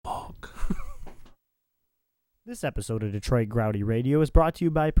This episode of Detroit Grouty Radio is brought to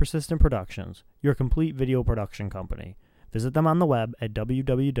you by Persistent Productions, your complete video production company. Visit them on the web at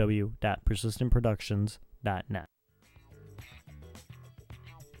www.persistentproductions.net.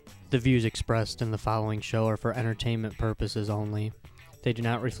 The views expressed in the following show are for entertainment purposes only. They do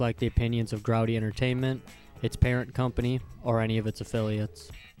not reflect the opinions of Grouty Entertainment, its parent company, or any of its affiliates.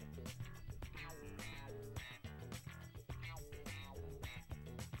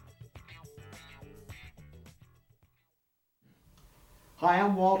 Hi,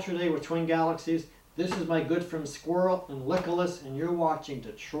 I'm Walter today with Twin Galaxies. This is my good friend Squirrel and Lickolas, and you're watching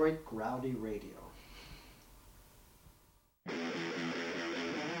Detroit Grouty Radio.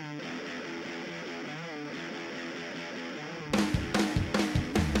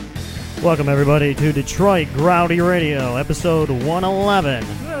 Welcome, everybody, to Detroit Grouty Radio, episode 111.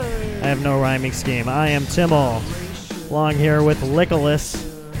 I have no rhyming scheme. I am Timmel, along here with Lickolas,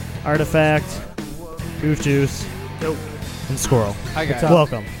 Artifact, Goof Juice, and Squirrel. Hi, guys.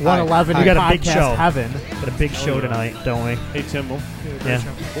 Welcome. 111. We got a podcast big show. Heaven. Got a big show tonight, don't we? Hey, Timmel. Yeah.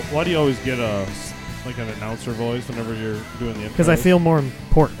 Why do you always get an announcer voice whenever you're doing the intro? Because I feel more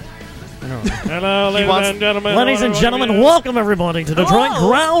important. I don't know. Hello, Ladies and gentlemen, welcome everybody to Detroit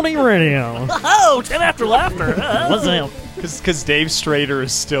Grouty Radio. Oh, 10 after laughter. What's up? Because Dave Strader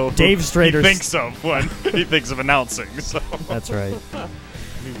is still Dave Strader's- he thinks of when he thinks of announcing. So That's right.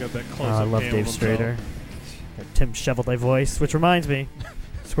 You've got that Oh, close-up I love cam Dave of Strader. That Tim Shovelday voice, which reminds me,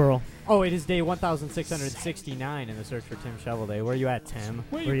 Squirrel, Oh, it is day 1669 in the search for Tim Shovelday. Where are you at, Tim?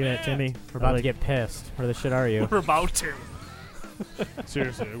 where you at, Timmy? We're about to get pissed. Where the shit are you? We're about to.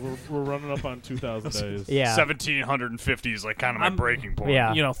 Seriously, we're running up on 2,000 days. Yeah. 1750 is like kind of my I'm- breaking point.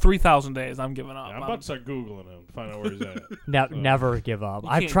 Yeah. 3,000 days. I'm giving up. Yeah, I'm about to start Googling him to find out where he's at. Never give up. You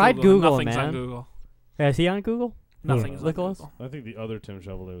I've can't tried Google. Google, Nothing's man. on Google. Is he on Google? Nothing is on Lickolas? Google. I think the other Tim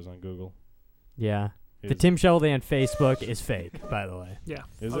Shovelday was on Google. Yeah. The Is- Tim Shovelday on Facebook is fake, by the way. Yeah.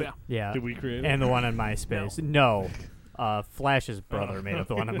 Is oh, it? yeah. Yeah. Did we create it? And the one on MySpace. No. Flash's brother made up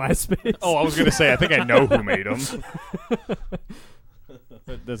the one on MySpace. Oh, I was gonna say I think I know who made him.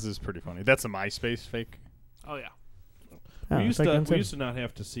 This is pretty funny. That's a MySpace fake. Oh, yeah. Oh, we it's like on used Tim. to not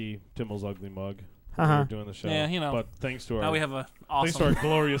have to see Timmel's ugly mug when we Uh-huh. were doing the show. Yeah, you know. But thanks to our Now we have a thanks to our awesome.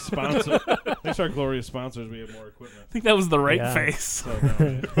 glorious sponsor, thanks to our glorious sponsors, we have more equipment. I think that was the rape Yeah. face. So,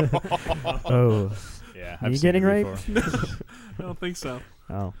 no, Oh, Yeah, Are I've you seen getting it raped? before. I don't think so.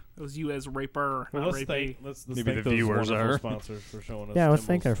 oh. It was you as raper, well, not let's rapee. thank let's Maybe thank the those viewers wonderful are. sponsors for showing us. Yeah, let's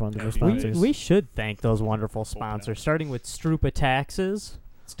thank our Timmel's wonderful happy sponsors. days. We should thank those wonderful sponsors, starting with Strupa Taxes.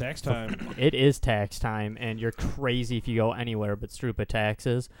 It's tax time. It is tax time, and you're crazy if you go anywhere but Strupa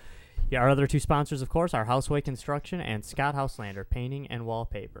Taxes. Yeah, our other two sponsors, of course, are Houseway Construction and Scott Houselander Painting and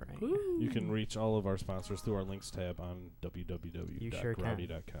Wallpapering. You can reach all of our sponsors through our links tab on You sure can.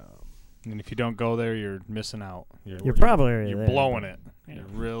 www.grouty.com. And if you don't go there, you're missing out. You're probably already You're there. blowing it. Yeah. You're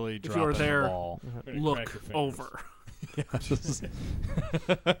really If dropping you're there- the ball. You're gonna Look crack your fingers. over.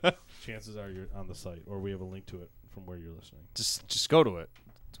 Chances are you're on the site, or we have a link to it from where you're listening. Just go to it.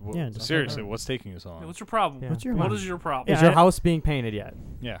 Yeah, just- Seriously, what's taking you so Yeah, long? what's your problem? Yeah. What's your What problem? is your problem? Is Yeah, your house being painted yet?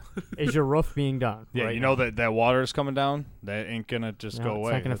 Yeah. Is your roof being done? Yeah, right you now? know that water is coming down? That ain't going to just No, go it's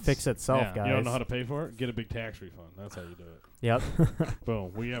away. not going to fix itself, yeah. guys. You don't know how to pay for it? Get a big tax refund. That's how you do it. Yep.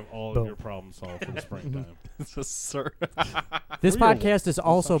 Boom. We have all Boom. of your problems solved for the springtime. Sir. This We're your podcast is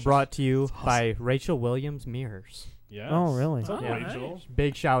also assumptions. brought to you by Rachel Williams Mirrors. Yes. Oh, really? What's up, Oh, Rachel?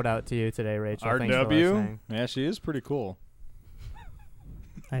 Big shout out to you today, Rachel. Thanks for RW? listening. Yeah, she is pretty cool.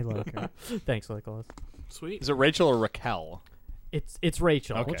 I like her. Thanks, Nicholas. Sweet. Is it Rachel or Raquel? It's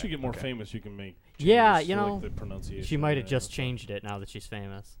Rachel. Okay. Once you get more okay. famous, you can make Yeah, changes you to, know, like, the pronunciation. She might have and just stuff. changed it now that she's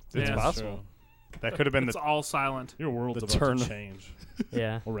famous. It's Yeah, that's possible. That could have been It's the... all silent. Your world's The about turn- to change.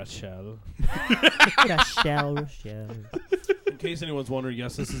 Yeah. Rachel. Rochelle. In case anyone's wondering,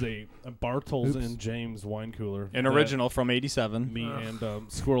 yes, this is a Bartles and James wine cooler. An that original from 87. Me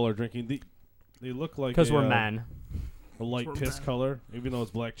and Squirrel are drinking. They look like Because we're a, men. a light We're piss men. color, even though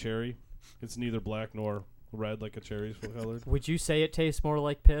it's black cherry. It's neither black nor red like a cherry's colored. Would you say it tastes more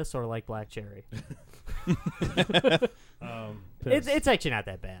like piss or like black cherry? Piss. It's actually not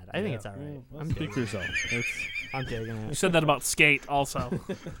that bad. I think Yeah. it's all right. Well, I'm speak digging for it. yourself. It's I'm digging You it. said that about Skate also. Or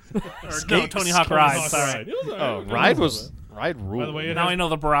no, Skate- Tony Hawk Tony Ride. Hawk Sorry. Ride. It was all right. Oh, It Ride a was... little bit. Ride rule. By the way, it Now has- I know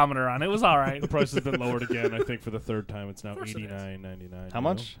the barometer on it. It was all right. The price has been lowered again. I think for the third time, it's now course it is. $89.99. How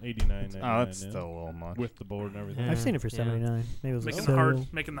much? $89.99. Oh, that's still a little much. with the board and everything. Yeah. I've seen it for Yeah. $79. Maybe it was Making so.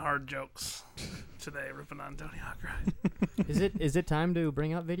 the hard jokes today, ripping on Tony Hawk Ride. Is it time to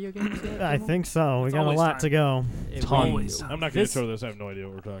bring up video games yet? I Dylan? think so. We It's got a always lot time. to go. It Always. will. I'm not going This- to show this. I have no idea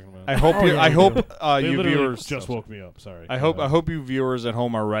what we're talking about. I hope Oh, you. yeah, I we hope do. They you literally viewers just woke me up. Sorry. I hope you viewers at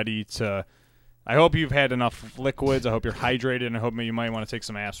home are ready to I hope you've had enough liquids. I hope you're hydrated, and I hope you might want to take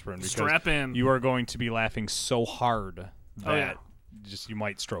some aspirin because Strap in. you are going to be laughing so hard that Oh, yeah. just you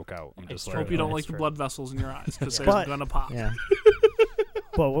might stroke out. I'm just Hope letting you don't know. like the blood vessels in your eyes because they're But- going to pop. Yeah.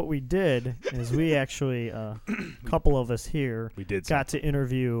 But what we did is we actually, a couple of us here, We did got to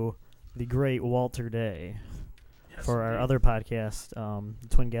interview the great Walter Day for our other podcast,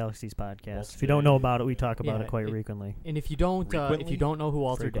 Twin Galaxies podcast. Walter If you don't know Day. about it, we talk about Yeah, it quite it- frequently. And if you don't know who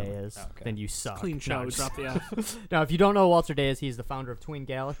Walter Day Frequently. is, Okay. then you suck. Clean show. No, We drop the F. now, if you don't know who Walter Day is, he's the founder of Twin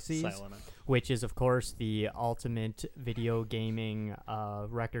Galaxies, Silent. which is, of course, the ultimate video gaming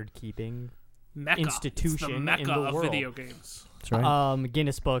record-keeping Mecca. institution It's the in Mecca the of world. video games. That's right.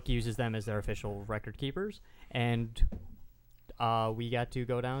 Guinness Book uses them as their official record keepers, and we got to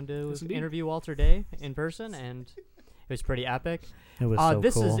go down to Yes, indeed. interview Walter Day in person, and it was pretty epic. It was so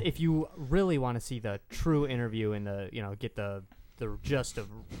This cool. is if you really want to see the true interview and get the gist of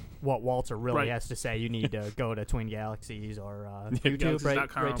what Walter really Right. has to say, you need to go to Twin Galaxies or YouTube. Right,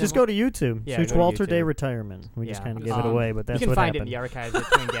 Galaxies.com. right, Just Tim? go to YouTube. Yeah, Search go to Walter Day YouTube. Retirement. We just Yeah. kind of gave it away, but that's you can what find happened. it in the archives at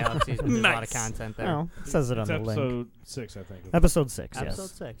Twin Galaxies. There's a lot of Nice. content there. No, it says it on It's the link. episode 6, I think. Episode 6, Episode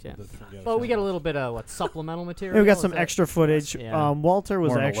yes. 6, yeah. of the Twin Galaxies. Well, we got a little bit of supplemental material. Yeah, we got Is some that- extra footage. Yeah. Walter was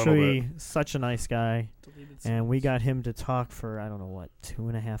More than a little actually such a nice guy, Deleted and we scenes. got him to talk for, I don't know what,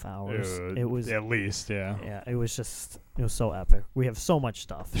 2.5 hours. It was at least, yeah. Yeah, it was so epic. We have so much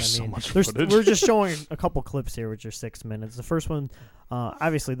stuff. There's so much there's- footage. We're just showing a couple clips here, which are 6 minutes. The first one,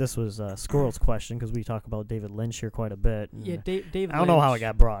 obviously, this was Squirrel's question because we talk about David Lynch here quite a bit. Yeah, and David. I don't know how it Lynch-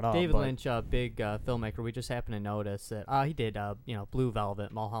 got brought up. David but Lynch, a big filmmaker. We just happened to notice that he did, Blue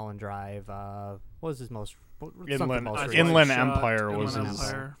Velvet, Mulholland Drive. What was his most? Something Inland- most Eyes recent. Inland Wide Shut, Empire was Inland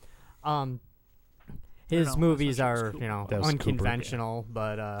his- Empire. His No, movies that's are, actually That was unconventional,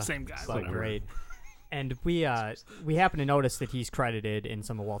 but Same guy. but but- great. And we happen to notice that he's credited in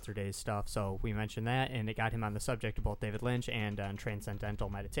some of Walter Day's stuff, so we mentioned that, and it got him on the subject of both David Lynch and on transcendental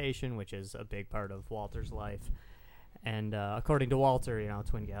meditation, which is a big part of Walter's life. And according to Walter,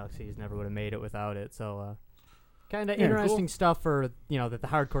 Twin Galaxies never would have made it without it. So kind of Yeah, interesting stuff for that the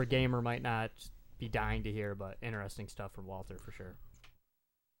hardcore gamer might not be dying to hear, but interesting stuff from Walter for sure.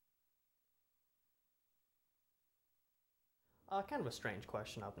 Kind of a strange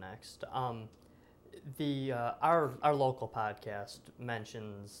question up next. Our local podcast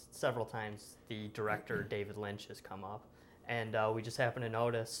mentions several times the director David Lynch has come up, and we just happen to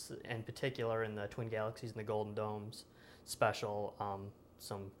notice, in particular in the Twin Galaxies and the Golden Domes special,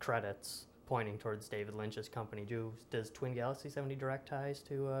 some credits pointing towards David Lynch's company. Does Twin Galaxies have any direct ties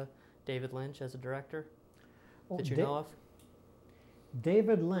to David Lynch as a director that you know of?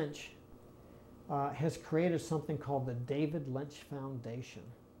 David Lynch has created something called the David Lynch Foundation.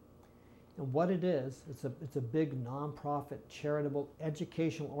 And what it is, it's a big nonprofit charitable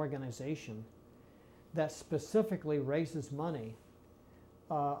educational organization that specifically raises money.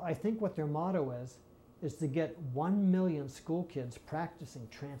 I think what their motto is to get 1 million school kids practicing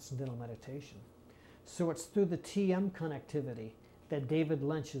transcendental meditation. So it's through the TM connectivity that David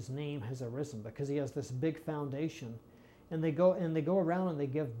Lynch's name has arisen, because he has this big foundation, and they go around and they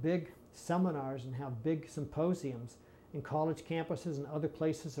give big seminars and have big symposiums in college campuses and other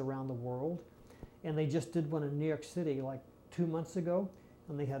places around the world. And they just did one in New York City like 2 months ago,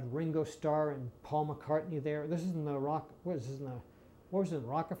 and they had Ringo Starr and Paul McCartney there. This is in the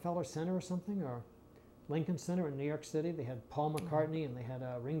Rockefeller Center or something, or Lincoln Center in New York City. They had Paul McCartney, and they had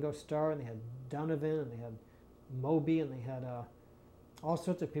Ringo Starr, and they had Donovan, and they had Moby, and they had all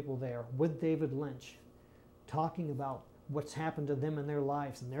sorts of people there with David Lynch, talking about what's happened to them in their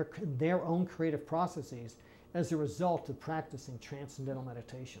lives and their own creative processes as a result of practicing transcendental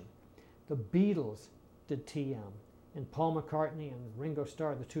meditation. The Beatles did TM, and Paul McCartney and Ringo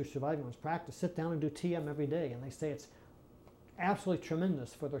Starr, the two surviving ones, sit down and do TM every day, and they say it's absolutely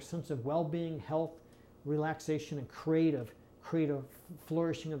tremendous for their sense of well-being, health, relaxation, and creative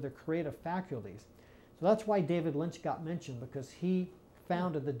flourishing of their creative faculties. So that's why David Lynch got mentioned, because he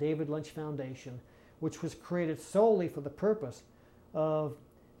founded the David Lynch Foundation, which was created solely for the purpose of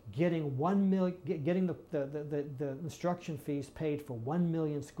getting the instruction fees paid for 1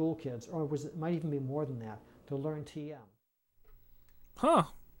 million school kids, or it might even be more than that, to learn TM. Huh.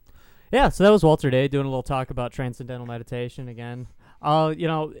 Yeah, so that was Walter Day doing a little talk about transcendental meditation again.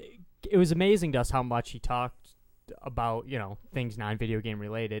 It was amazing to us how much he talked about, things non-video game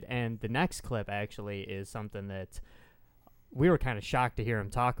related. And the next clip actually is something that we were kind of shocked to hear him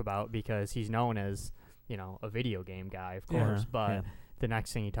talk about, because he's known as, a video game guy, of course. But the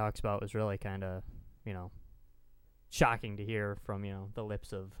next thing he talks about was really kind of, shocking to hear from, the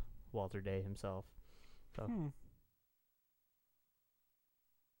lips of Walter Day himself. So.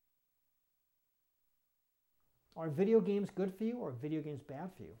 Are video games good for you or are video games bad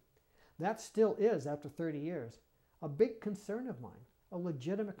for you? That still is, after 30 years, a big concern of mine, a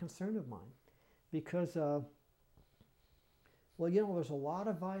legitimate concern of mine. Because, well, you know, there's a lot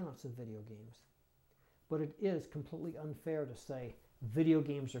of violence in video games. But it is completely unfair to say video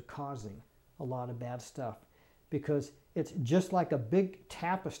games are causing a lot of bad stuff. Because it's just like a big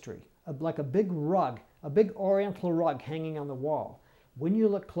tapestry, like a big rug, a big oriental rug hanging on the wall. When you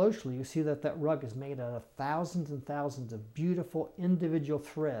look closely, you see that that rug is made out of thousands and thousands of beautiful individual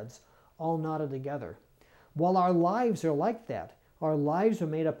threads all knotted together. Well, our lives are like that. Our lives are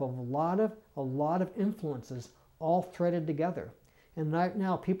made up of a lot of influences all threaded together. And right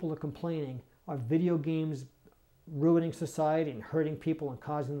now people are complaining, are video games ruining society and hurting people and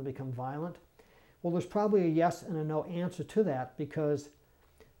causing them to become violent? Well, there's probably a yes and a no answer to that, because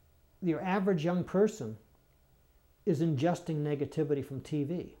your average young person is ingesting negativity from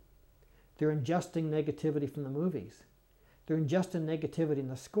TV. They're ingesting negativity from the movies. They're ingesting negativity in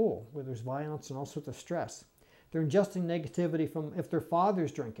the school where there's violence and all sorts of stress. They're ingesting negativity from if their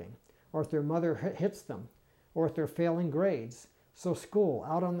father's drinking, or if their mother hits them, or if they're failing grades. So school,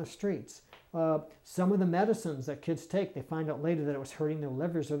 out on the streets. Some of the medicines that kids take, they find out later that it was hurting their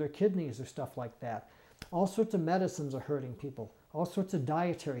livers or their kidneys or stuff like that. All sorts of medicines are hurting people. All sorts of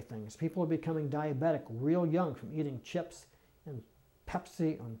dietary things. People are becoming diabetic real young from eating chips and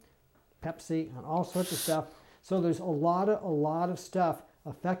Pepsi and all sorts of stuff. So there's a lot of stuff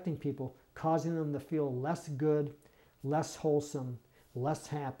affecting people, causing them to feel less good, less wholesome, less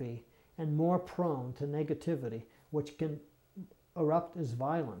happy, and more prone to negativity, which can erupt as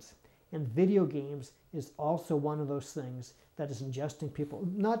violence. And video games is also one of those things that is ingesting people.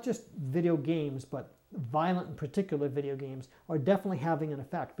 Not just video games, but violent in particular video games are definitely having an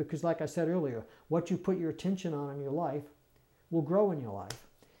effect, because like I said earlier, what you put your attention on in your life will grow in your life.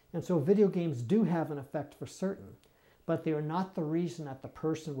 And so video games do have an effect for certain, but they are not the reason that the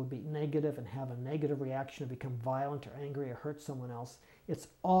person would be negative and have a negative reaction and become violent or angry or hurt someone else. It's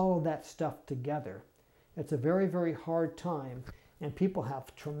all of that stuff together. It's a very, very hard time, and people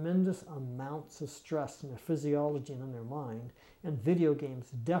have tremendous amounts of stress in their physiology and in their mind, and video games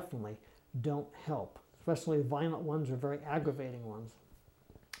definitely don't help. Especially violent ones or very aggravating ones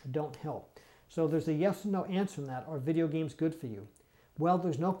don't help. So there's a yes and no answer in that. Are video games good for you? Well,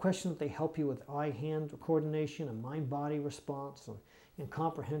 there's no question that they help you with eye-hand coordination and mind-body response and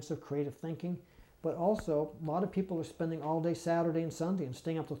comprehensive creative thinking. But also, a lot of people are spending all day Saturday and Sunday and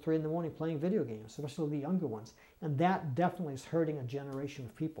staying up till 3 in the morning playing video games, especially the younger ones. And that definitely is hurting a generation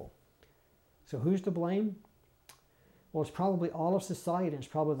of people. So who's to blame? Well, it's probably all of society, and it's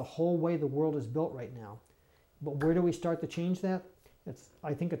probably the whole way the world is built right now. But where do we start to change that?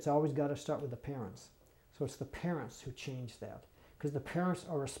 I think it's always got to start with the parents. So it's the parents who change that, because the parents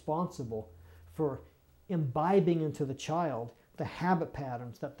are responsible for imbibing into the child the habit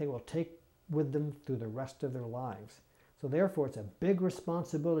patterns that they will take with them through the rest of their lives. So therefore, it's a big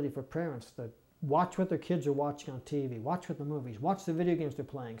responsibility for parents to watch what their kids are watching on TV, watch what the movies, watch the video games they're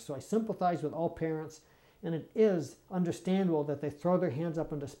playing. So I sympathize with all parents, and it is understandable that they throw their hands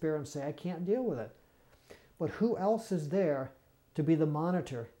up in despair and say, I can't deal with it. But who else is there to be the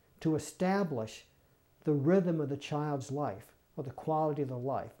monitor, to establish the rhythm of the child's life or the quality of their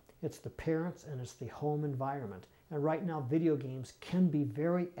life? It's the parents and it's the home environment. And right now, video games can be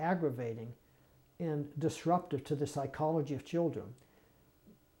very aggravating and disruptive to the psychology of children.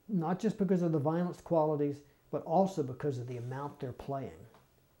 Not just because of the violence qualities, but also because of the amount they're playing.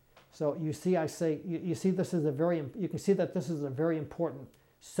 So you see, you see this is you can see that this is a very important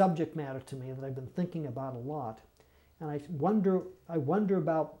subject matter to me that I've been thinking about a lot. And I wonder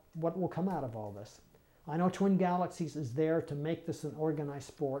about what will come out of all this. I know Twin Galaxies is there to make this an organized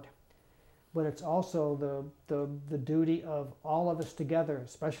sport, but it's also the duty of all of us together,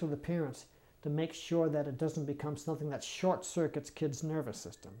 especially the parents, to make sure that it doesn't become something that short circuits kids' nervous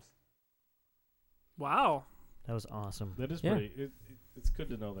systems. Wow. That was awesome. That is Yeah. pretty. It's good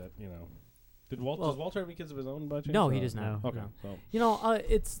to know that, you know. Does Walter have any kids of his own by chance? No, he does not. Okay. No. So. You know,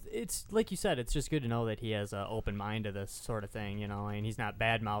 it's like you said, it's just good to know that he has an open mind to this sort of thing, you know, and he's not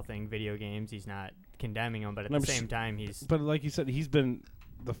bad-mouthing video games, he's not condemning them, but at the same time, he's... But like you said, he's been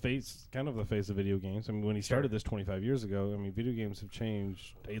the face of video games. I mean, when he started this 25 years ago, I mean, video games have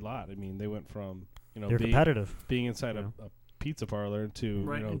changed a lot. I mean, they went from, you know, They're competitive. being inside a pizza parlor to,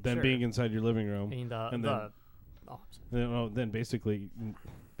 Right. you know, then being inside your living room. Then basically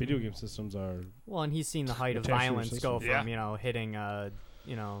video game systems are... Well, and he's seen the height of Attach your violence go system. from, you know, hitting a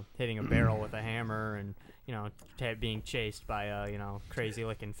barrel with a hammer and, you know, being chased by a, you know, crazy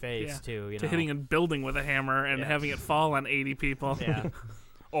looking face to, you know. To hitting a building with a hammer and Yeah. having it fall on 80 people. Yeah.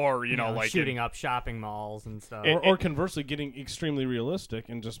 or you know, like shooting up shopping malls and stuff. Or conversely, getting extremely realistic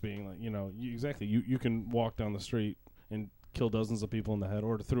and just being like, you can walk down the street and kill dozens of people in the head,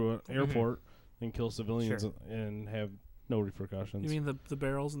 or through an airport and kill civilians and have no repercussions. You mean the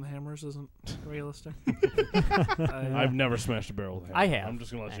barrels and the hammers isn't realistic? I've never smashed a barrel with a hammer. I have. I'm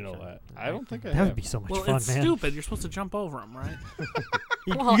just gonna let you know that. I don't think I That have. would be so much Well, fun, it's man. stupid. You're supposed to jump over them, right?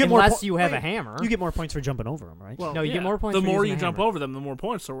 Well, get more unless you have a wait, hammer. You get more points for jumping over them, right? Well, No, you get more points The for more using you the jump hammer. over them, the more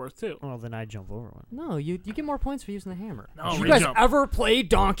points they're worth too. Well, then I jump over one. No, you get more points for using the hammer. No, you guys re-jump. ever played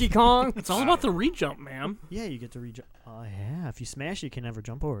Donkey Kong? It's all about the re-jump, man. Yeah, you get to re-jump. Yeah, if you smash, you can never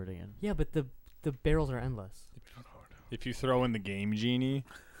jump over it again. Yeah, but the barrels are endless. If you throw in the Game Genie,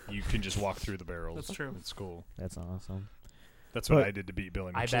 you can just walk through the barrels. That's true. It's cool. That's awesome. That's what But- I did to beat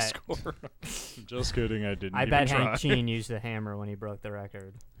Billy I Mitchell's bet. score. Just kidding. I didn't. I even bet try. Hank Sheen used the hammer when he broke the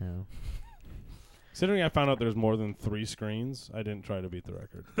record. Yeah. Considering I found out there's more than 3 screens, I didn't try to beat the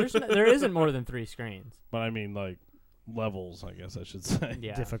record. There isn't more than 3 screens. But I mean, like, levels, I guess I should say.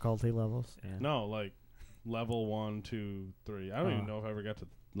 Yeah. Difficulty levels. Yeah. No, like, level 1, 2, 3. I don't even know if I ever got to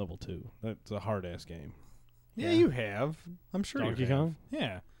level 2. That's a hard-ass game. Yeah, you have. I'm sure Donkey you have. Kong?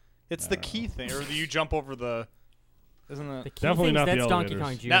 Yeah. It's I the don't key know. thing, or you jump over the. Isn't that? The key Definitely things, not the that's Donkey elevators.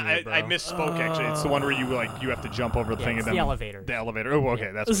 Kong Jr., No, bro. I misspoke. Actually, it's the one where you have to jump over the Yeah, thing it's and the then elevator. The elevator. Oh, okay,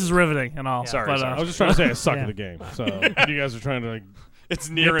 Yeah. that's This what is riveting and all. Yeah. Sorry, but, sorry. I was just trying to say I suck Yeah. at the game. So you guys are trying to, like, it's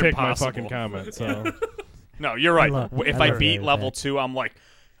near nitpick impossible. my fucking comment. So No, you're right. love- If I I love beat that. level 2, I'm like,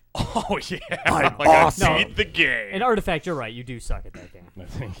 oh yeah, I'm like awesome. I beat the game. And Artifact, you're right. You do suck at that game. I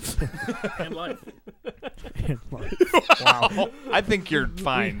think in life. Wow. I think you're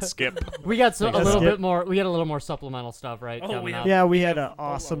fine, Skip. We got a Let's little skip. bit more. We got a little more supplemental stuff, right? Oh, coming we up. have- Yeah, we had an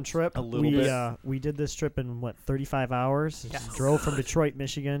awesome trip. A little we, bit. We did this trip in, 35 hours? Yes. Drove from Detroit,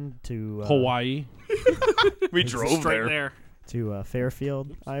 Michigan to Hawaii. We drove Straight there. there. to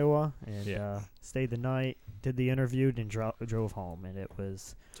Fairfield, Iowa, and Yeah. stayed the night, did the interview, and drove home. And it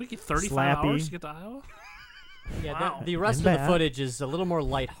was Took you 35 Slappy. hours to get to Iowa? Yeah, Wow. the rest of Isn't the bad. footage is a little more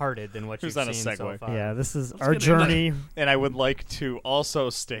lighthearted than what Who's you've on a seen so segue? far. yeah. This is Let's our get into that. journey. And I would like to also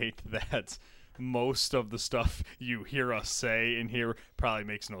state that most of the stuff you hear us say in here probably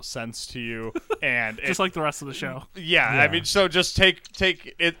makes no sense to you, and Just like the rest of the show. yeah, I Yeah. mean, so just take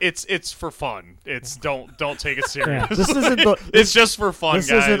it. It's for fun. It's don't take it serious. Yeah, this isn't the. It's just for fun,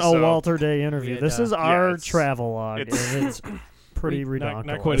 This guys. isn't a so- Walter Day interview. We had, This is yeah, our it's- travel log, it's- and it's pretty Not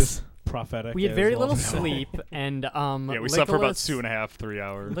ridiculous. quite as prophetic. We had as very Walter little Day. sleep, and Yeah, we slept for about Nicholas- 2.5, 3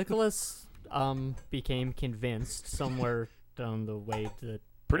 hours. Nicholas became convinced somewhere down the way that,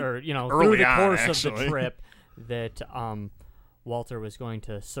 Pretty or through early the on, course of actually. the trip, that Walter was going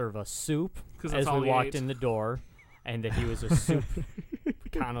to serve us soup 'Cause that's as all we he walked ate. in the door, and that he was a soup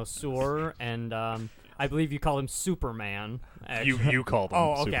connoisseur, and I believe you call him Superman. Actually. You called him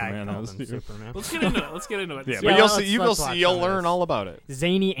Oh, okay. Superman. I that called was him you. Superman. Let's get into it. Let's get into it. Yeah, Yeah, but you'll let's- see. let's watch You'll some of learn this. all about it.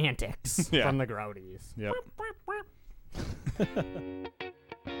 Zany antics Yeah. from the Groudies. Yep.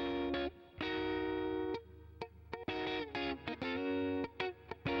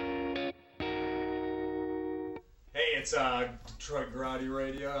 Hey, it's Detroit Grotty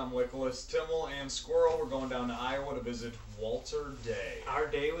Radio. I'm Nicholas Timmel and Squirrel. We're going down to Iowa to visit Walter Day. Our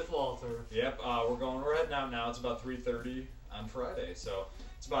day with Walter. Yep, we're heading out now. It's about 3:30 on Friday, so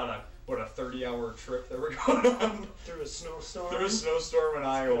it's about a 30-hour trip that we're going on Through a snowstorm. through a snowstorm in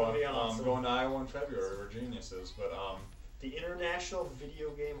Iowa. gonna be awesome. Going to Iowa in February, where Genius is. But The International Video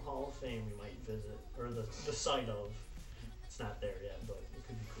Game Hall of Fame we might visit, or the site of. It's not there yet, but it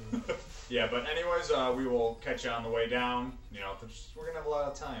could be cool. yeah. But anyways, we will catch you on the way down. We're gonna have a lot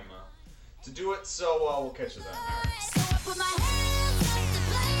of time to do it, so we'll catch you then. All right. So I put my hands up to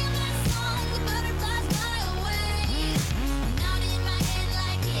play my song. The butterflies fly away. Nodding in my head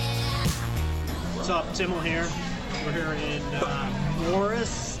like yeah. What's up, Timmel here. We're here in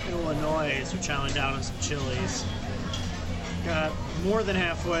Morris, Illinois. So we're chowing down on some Chili's. Got more than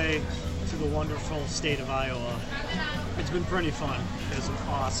halfway to the wonderful state of Iowa. It's been pretty fun. It was an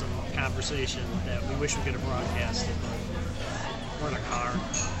awesome conversation that we wish we could have broadcasted, but we're in a car.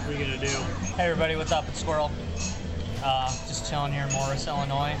 What are you gonna do? Hey everybody, what's up? It's Squirrel. Just chilling here in Morris,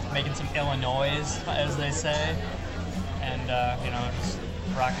 Illinois, making some Illinois, as they say, and just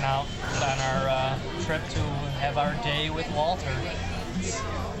rocking out on our trip to have our day with Walter. It's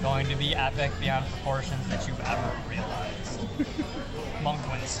going to be epic beyond proportions that you've ever realized.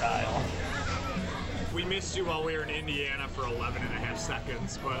 Monkman style. We missed you while we were in Indiana for 11 and a half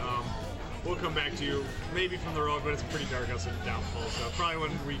seconds, but we'll come back to you maybe from the road, but it's pretty dark outside the downfall, so probably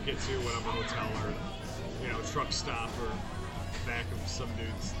when we get to whatever hotel or truck stop or back of some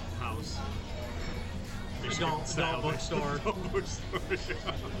dude's house. Adult bookstore. Adult bookstore.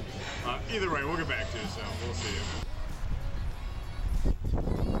 Yeah. Either way, we'll get back to you, so we'll see you.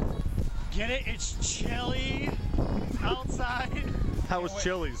 Get it? It's chilly outside. How was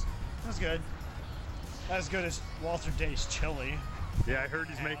Chili's? That's good. Not as good as Walter Day's chili. Yeah, I heard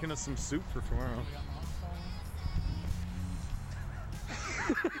he's making us some soup for tomorrow.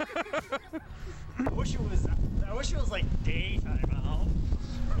 I wish it was like daytime out.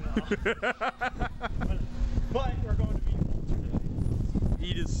 You know? but we're going to be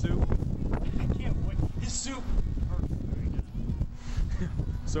Eat his soup. I can't wait. His soup.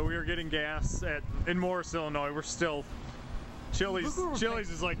 So we are getting gas in Morris, Illinois. We're still Chili's. Look what we're Chili's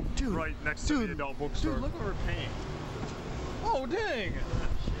is like right next to the adult bookstore. Dude, look what we're paying. Oh dang!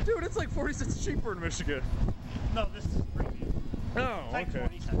 Dude, it's like 40 cents cheaper in Michigan. No, this is premium. Oh, It's like okay.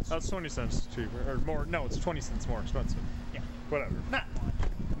 20 cents. That's 20 cents cheaper, or more. No, it's 20 cents more expensive. Yeah. Whatever. Not much.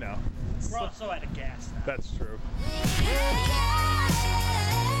 No, We're also at a gas now. that's true.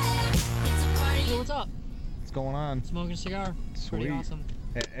 Hey, what's up? What's going on? Smoking a cigar. Pretty Sweet. awesome.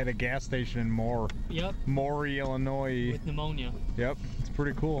 At a gas station in Moore, Yep, Maury, Illinois. with pneumonia. Yep, it's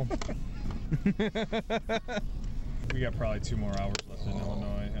pretty cool. We got probably 2 more hours left in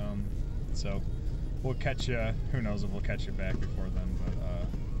Illinois, so we'll catch you. Who knows if we'll catch you back before then? But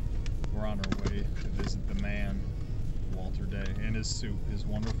we're on our way to visit the man, Walter Day, and his soup, his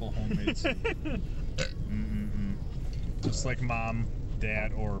wonderful homemade soup. Just like Mom,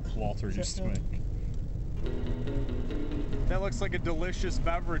 Dad, or Walter used to make. That looks like a delicious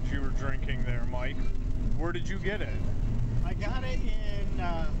beverage you were drinking there, Mike. Where did you get it? I got it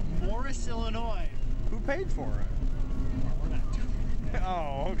in Morris, Illinois. Who paid for it? We're not doing that.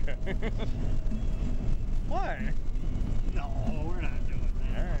 Oh, okay. Why? No, we're not doing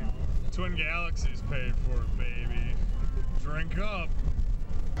that. Alright. Twin Galaxies paid for it, baby. Drink up.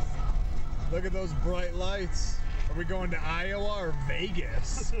 Look at those bright lights. Are we going to Iowa or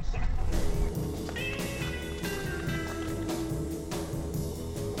Vegas?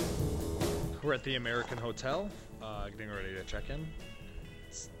 We're at the American Hotel, getting ready to check in.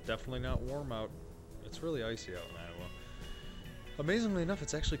 It's definitely not warm out. It's really icy out in Iowa. Amazingly enough,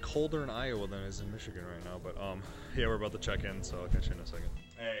 it's actually colder in Iowa than it is in Michigan right now. But yeah, we're about to check in, so I'll catch you in a second.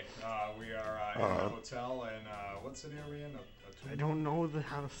 Hey, we are in a hotel, and what city are we in? I don't know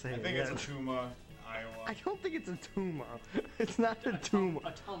how to say it. I think it's Ottumwa, Iowa. I don't think it's Ottumwa. It's not Ottumwa.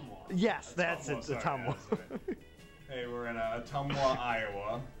 Ottumwa. Yes, that's it. Sorry, Ottumwa. that's it. Hey, we're in Ottumwa,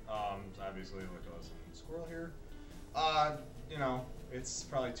 Iowa. Obviously, look at us in squirrel here. You know, it's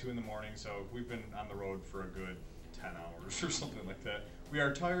probably 2 in the morning, so we've been on the road for a good 10 hours or something like that. We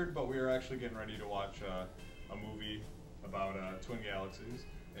are tired, but we are actually getting ready to watch a movie about Twin Galaxies.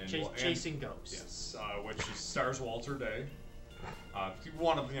 And, Chasing Ghosts. Yes, which stars Walter Day.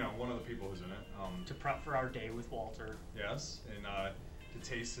 One of the people who's in it. To prep for our day with Walter. Yes, and to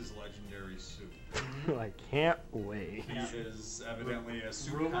taste his legendary soup. I can't wait. He is evidently a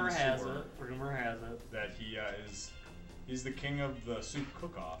soup Rumor has connoisseur. it. That he's the king of the soup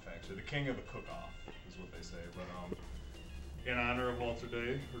cook-off. Actually, the king of the cook-off is what they say. But in honor of Walter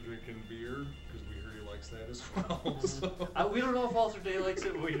Day, we're drinking beer because we heard he likes that as well. So. We don't know if Walter Day likes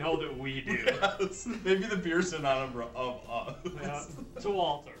it, but we know that we do. Yes, maybe the beer's in honor of us. Yeah. To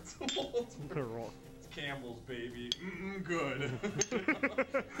Walter. It's Campbell's, baby. Good.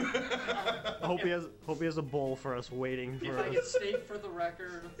 I hope he has a bowl for us waiting for If us. I could state for the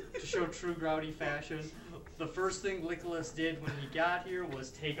record, to show true Grouty fashion, the first thing Nicholas did when he got here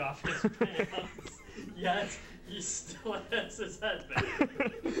was take off his pants. Yet, he still has his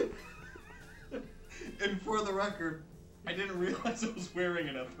headband. And for the record, I didn't realize I was wearing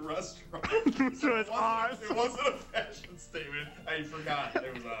it at the restaurant. So it's ours. It wasn't a fashion statement. I forgot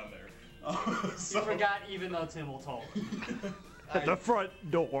it was on there. You forgot even though Tim will told him. At the front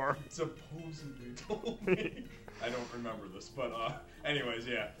door. Supposedly told me. I don't remember this, but anyways,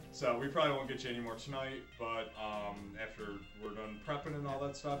 yeah. So we probably won't get you any more tonight, but after we're done prepping and all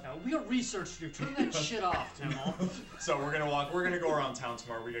that stuff. Now, we got research to do. Turn that shit off, Tim. So we're gonna go around town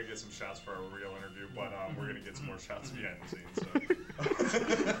tomorrow. We gotta get some shots for our real interview, but we're gonna get some more shots behind the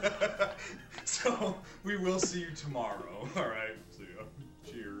scenes. So we will see you tomorrow. All right. See ya.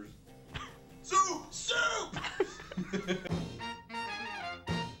 Cheers. Soup!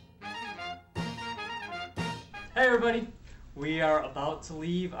 Hey everybody! We are about to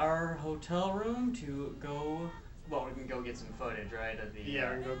leave our hotel room to go. Well, we can go get some footage, right? Of the, we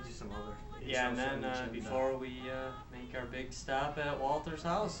can go do some other. Yeah, and then before we make our big stop at Walter's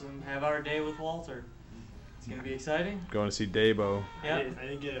house and have our day with Walter. It's gonna be exciting. Going to see Dabo. Yeah. I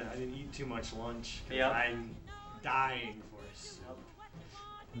didn't eat too much lunch. Yep. I'm dying for soup.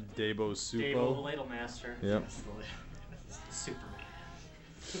 Dabo Supo. Dabo, the Ladle Master. Yep. Superman.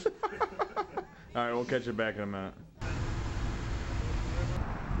 All right, we'll catch you back in a minute.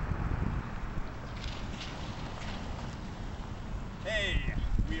 Hey,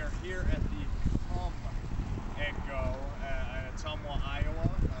 we are here at the Come and Go at Ottumwa, Iowa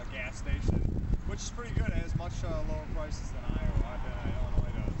gas station, which is pretty good. It has much lower prices than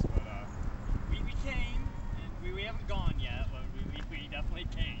Illinois does. But We came. We haven't gone yet, but we definitely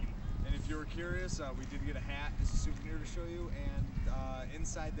came. and if you were curious, we did get a hat as a souvenir to show you, and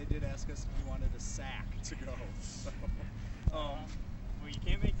inside they did ask us if we wanted a sack to go. So, Well, you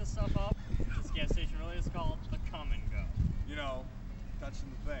can't make this stuff up. This gas station really is called a Come and Go. you know, touching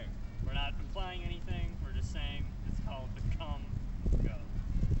the thing. We're not implying anything. We're just saying it's called the Come and Go.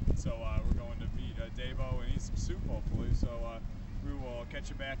 So we're going to meet Dabo and eat some soup, hopefully. So we will catch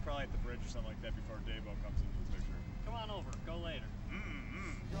you back probably at the bridge or something like that before Dabo comes into the picture. Come on over. Go later.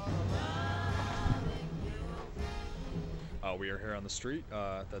 We are here on the street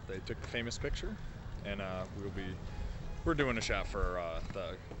that they took the famous picture, and we're doing a shot for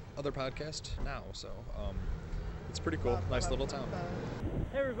the other podcast now. So it's pretty cool. Nice little town.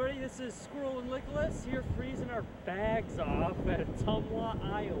 Hey everybody, this is Squirrel and Nicholas here freezing our bags off at Ottumwa,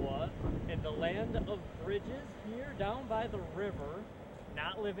 Iowa, in the land of bridges here down by the river.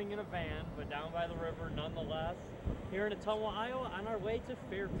 Not living in a van, but down by the river nonetheless. Here in Ottumwa, Iowa, on our way to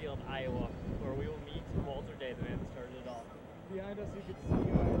Fairfield, Iowa, where we will meet Walter Day, the man that started it all. Behind us you can see,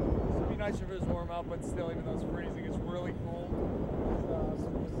 it'd be nicer if it was warm out, but still, even though it's freezing, it's really cool. It's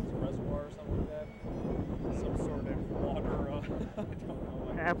a reservoir or something like that. Some sort of water, I don't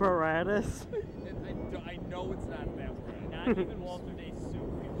know. Apparatus. I know it's not that way. Not even Walter Day's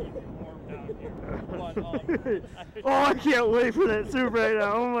soup can keep you warm down here. But, Oh, I can't wait for that soup right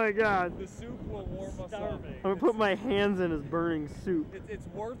now. Oh my god. the soup will warm us up. I'm gonna put my hands in his burning soup. It's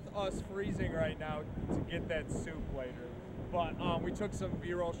worth us freezing right now to get that soup later. But we took some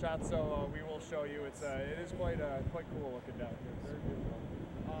B-roll shots, so we will show you. It is quite cool looking down here. Very beautiful.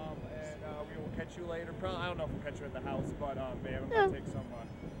 And we will catch you later. Probably, I don't know if we'll catch you at the house, but maybe I'm gonna take some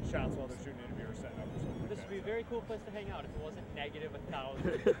shots while they're shooting an interview or setting up or something. This would be a very cool place to hang out if it wasn't negative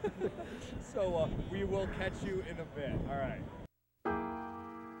 1,000. So we will catch you in a bit. All right.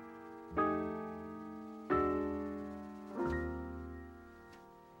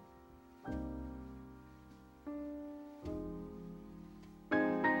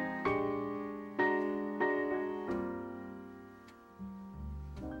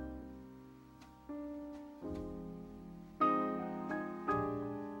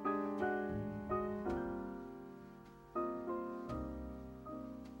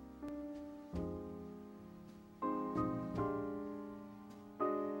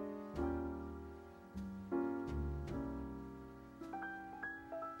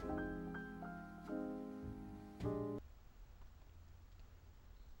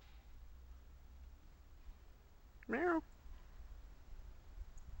 Meow.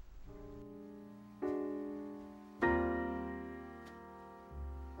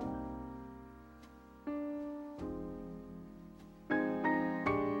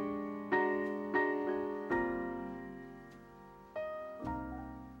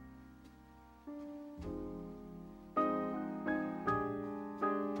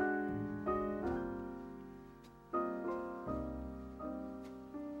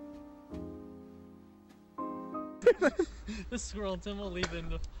 This Squirrel and Tim will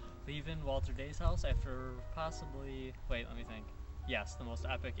leaving Walter Day's house after possibly, wait, let me think. Yes, the most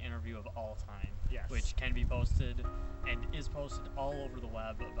epic interview of all time. Yes. Which can be posted and is posted all over the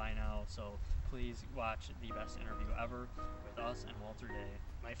web by now. So please watch the best interview ever with us and Walter Day.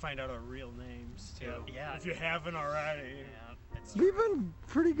 Might find out our real names too. Yeah. If you haven't already. Yeah, it's We've been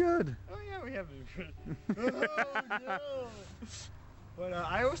pretty good. Oh yeah, we have been good. Oh no. But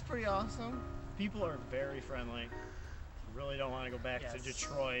Iowa's pretty awesome. People are very friendly. Really don't want to go back to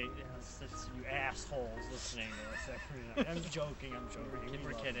Detroit. Yes, You assholes listening to us. I'm joking.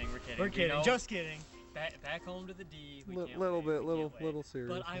 we're kidding. We're You kidding. know, Just kidding. back home to the D. We can't Little wait, bit, we can't wait. little serious.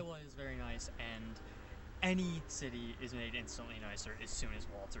 But Iowa is very nice, and any city is made instantly nicer as soon as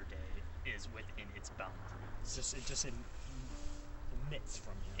Walter Day is within its boundaries. It just emits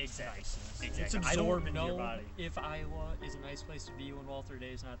from you. Exactly. Niceness. Exactly. It's I don't absorbed into know your body. if Iowa is a nice place to be when Walter Day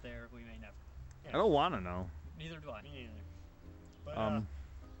is not there. We may never. I don't want to know. Neither do I. Me neither. But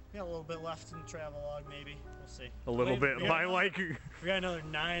we got a little bit left in the travelogue, maybe. We'll see. A little bit. We got, Like we got another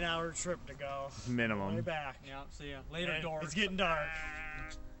 9-hour trip to go. minimum. Way back. Yeah. See ya later, And dork. it's getting dark.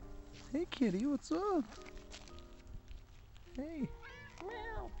 Hey, kitty, what's up? Hey.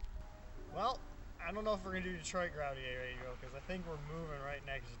 Well, I don't know if we're gonna do Detroit Grouty Radio because I think we're moving right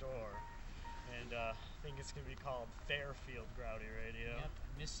next door, and I think it's gonna be called Fairfield Grouty Radio. Yep,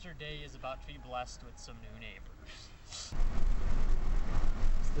 Mr. Day is about to be blessed with some new neighbors.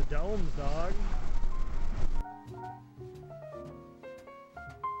 It's the domes, dog.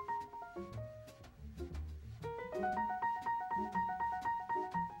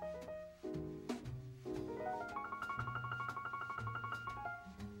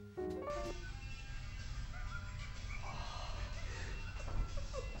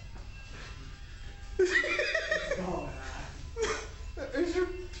 Is your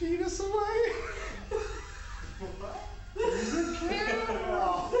penis away? What? Is it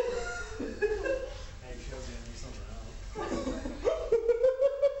camera? Hey, show me something else.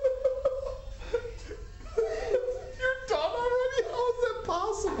 You're done already? How is that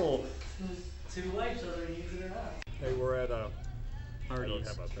possible? Too late, so they're using it up. Hey, we're at Hardee's. I don't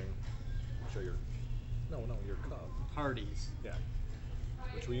have a thing. Show your. No, your cup. Hardee's. Yeah.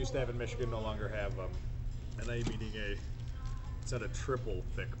 Which we used to have in Michigan, no longer have. And I'm eating it's not a triple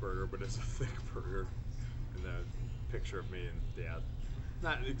thick burger, but it's a thick burger. And a picture of me and Dad.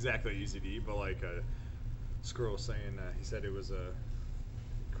 Not exactly easy to eat, but like Skrull was saying, he said it was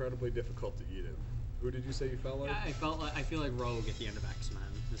incredibly difficult to eat it. Who did you say you felt like? Yeah, I feel like Rogue at the end of X-Men.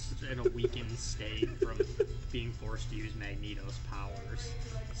 This is in a weakened state from being forced to use Magneto's powers.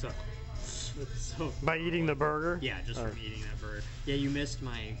 So By eating the burger? yeah, just from eating that burger. Yeah, you missed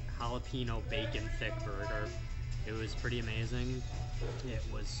my jalapeno bacon thick burger. It was pretty amazing. It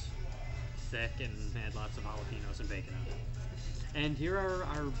was thick and had lots of jalapenos and bacon on it. And here are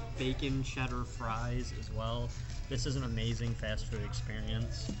our bacon cheddar fries as well. This is an amazing fast food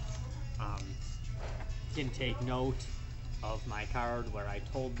experience. You can take note of my card where I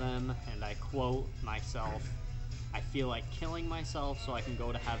told them, and I quote myself, I feel like killing myself so I can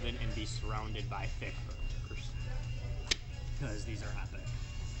go to heaven and be surrounded by thick burgers. Because these are epic.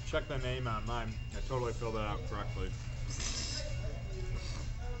 Check the name on mine. I totally filled it out correctly.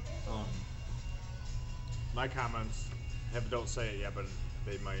 My comments don't say it yet, but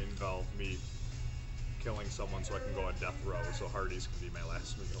they might involve me killing someone so I can go on death row, so Hardee's can be my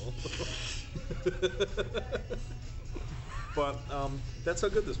last meal. But that's how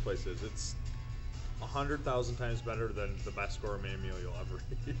good this place is. It's 100,000 times better than the best gourmet meal you'll ever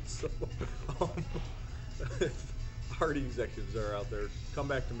eat. So, if Hardee's executives are out there, come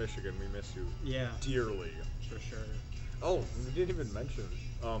back to Michigan. We miss you dearly. For sure. Oh, we didn't even mention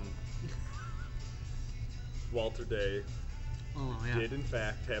Walter Day did in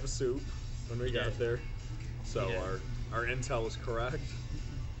fact have a soup when we got there. So our intel was correct.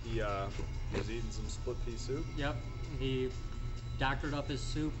 He was eating some split pea soup. Yep. He doctored up his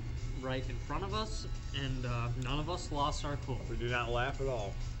soup right in front of us, and none of us lost our cool. We did not laugh at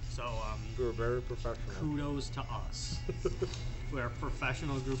all. So we were very professional. Kudos to us. We're a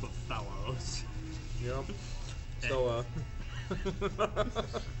professional group of fellows. Yep. So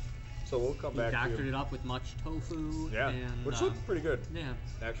so we'll come back to you. He doctored it up with much tofu. Yeah, and, which looked pretty good. Yeah.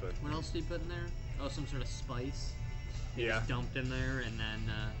 Actually. What else did he put in there? Oh, some sort of spice. He just dumped in there and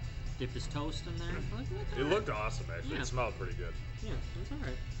then dipped his toast in there. It looked awesome, actually. Yeah. It smelled pretty good. Yeah, it was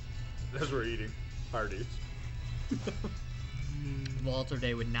alright. As we're eating Hardee's. Walter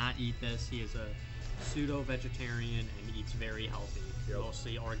Day would not eat this. He is a pseudo-vegetarian and eats very healthy.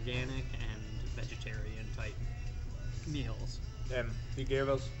 Mostly organic and vegetarian type meals. And he gave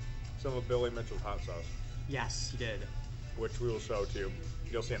us some of Billy Mitchell's hot sauce. Yes, he did. Which we will show to you.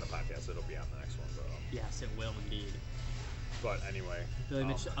 You'll see in the podcast. It'll be on the next one. But, yes, it will indeed. But anyway. Billy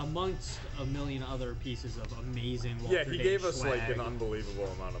Mitchell, amongst a million other pieces of amazing Walter Day he gave us swag, like an unbelievable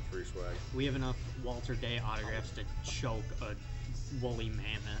amount of free swag. We have enough Walter Day autographs to choke a woolly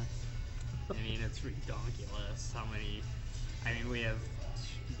mammoth. I mean, it's ridiculous how many. I mean, we have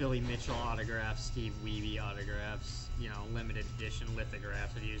Billy Mitchell autographs, Steve Wiebe autographs, limited edition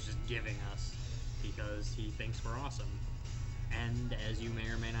lithographs that he was just giving us because he thinks we're awesome. And as you may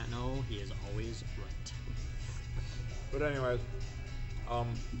or may not know, he is always right. But anyways,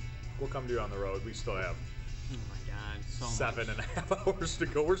 we'll come to you on the road. We still have oh my God, so 7.5 hours to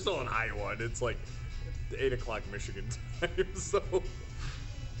go. We're still in Iowa, and it's like 8 o'clock Michigan time. So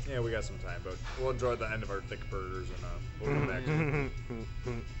yeah, we got some time, but we'll enjoy the end of our thick burgers, and we'll get back to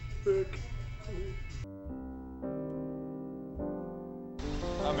thick.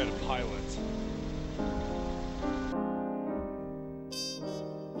 I'm at a pilot.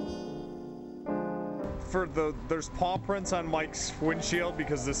 There's paw prints on Mike's windshield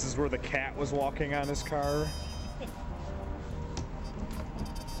because this is where the cat was walking on his car.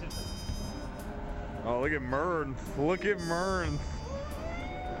 Oh, look at Mern. Look at Mern.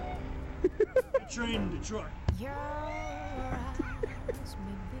 train in Detroit. Your eyes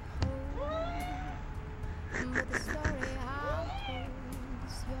make me whole, but the story unfolds.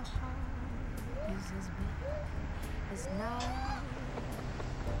 Your heart is as big as night.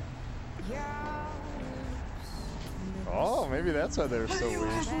 Your Oh, maybe that's why they're so weird.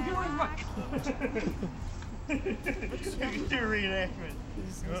 You can do a reenactment.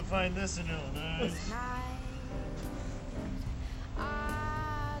 You won't find this in Illinois.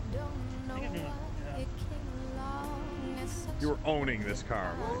 You were owning this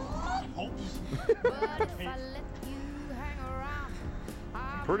car.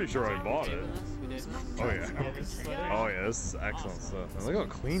 I'm pretty sure I bought it. Oh yeah. Oh yeah, this is excellent stuff. And look how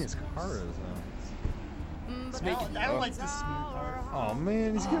clean his car is now. I don't like the smooth part. Oh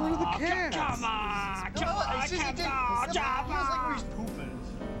man, he's getting rid of the cats. Come on! He feels like where he's pooping.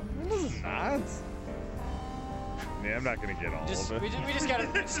 This is nuts. Yeah, I'm not gonna get all of it. We just gotta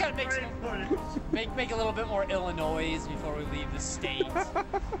make a little bit more Illinois before we leave the state.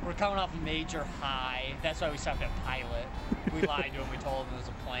 We're coming off a major high. That's why we stopped at Pilot. We lied to him. We told him it was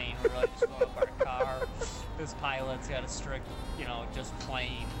a plane. We were like, just going up our car. This Pilot's got a strict, just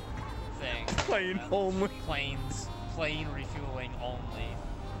plane thing. Plane only. Plane refueling only.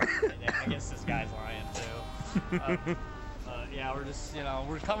 I guess this guy's lying too. Yeah, we're just,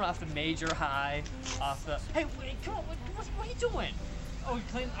 we're coming off the major high, off the. Hey, wait, come on, what are you doing? Oh, you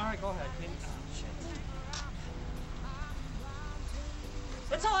clean. All right, go ahead. Clean. Oh shit.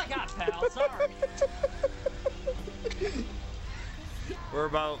 That's all I got, pal. Sorry. We're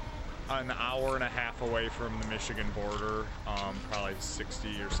about an hour and a half away from the Michigan border, probably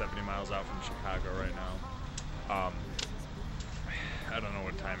 60 or 70 miles out from Chicago right now. I don't know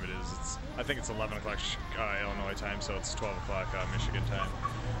what time it is. I think it's 11 o'clock Illinois time, so it's 12 o'clock Michigan time.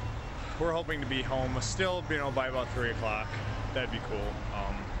 We're hoping to be home still, by about 3 o'clock. That'd be cool.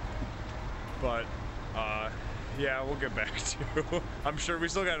 But yeah, we'll get back to you. I'm sure we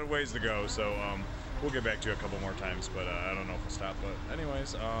still got a ways to go, so we'll get back to you a couple more times, but I don't know if we'll stop. But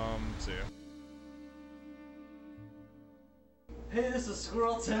anyways, see ya. Hey, this is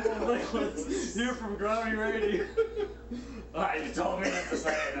Squirrel Temple Nicholas here from Gravity Radio. Alright, you told me not to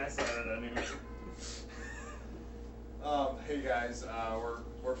say it, and I said it anyway. Hey guys,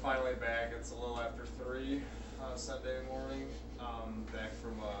 we're finally back. It's a little after 3 Sunday morning. Back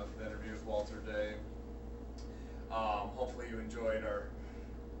from the interview with Walter Day. Hopefully you enjoyed our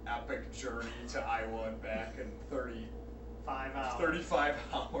epic journey to Iowa and back in 35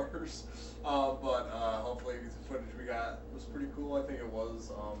 hours. But hopefully the footage we got was pretty cool. I think it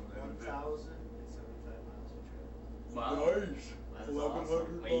was. 1,075 miles of trail. Wow. Nice. That's 1,100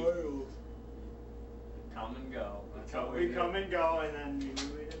 awesome. miles. Come and go. We come and go, and then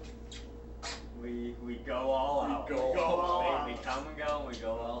we go all out. We go all out. We come and go, and we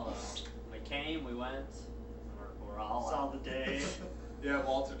go all out. We came, we went, we're all saw out. the day. Yeah,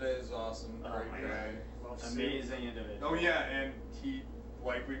 Walter Day is awesome. Oh Great my guy. Amazing individual. Oh yeah, and he,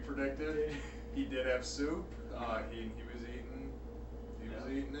 like we predicted, he did have soup. He was eating. He was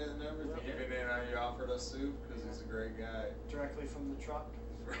eating it and everything. Yeah. Even he offered us soup because he's a great guy. Directly from the truck.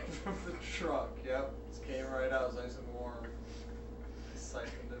 Right from the truck. Yep, just came right out. It was nice and warm.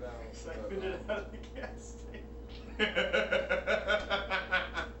 Siphoned it out. Siphoned it out of the gas station.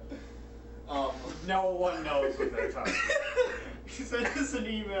 No one knows what they're talking about. Send us an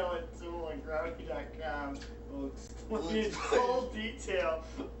email at tool@gravity.com. We'll explain in full detail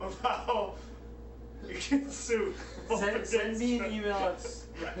of how you get soup. Send me an email at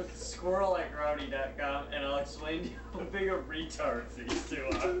squirrel@gravity.com and I'll explain to you how big of retards these two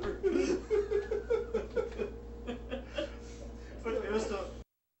are. But it was the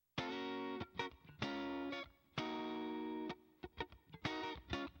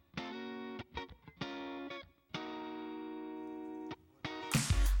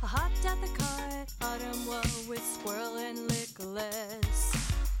I hopped out the car at Ottawa with Squirrel and Nicholas.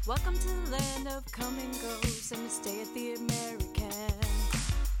 Welcome to the land of come and goes, and we stay at the American.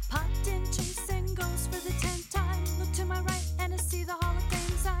 Popped in, chasing ghosts for the 10th time. Look to my right and I see the Hall of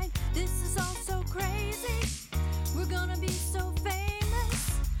Fame sign. This is all so crazy. We're gonna be so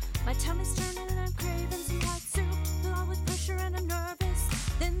famous. My tummy's turning and I'm craving some hot soup, along with pressure and I'm nervous.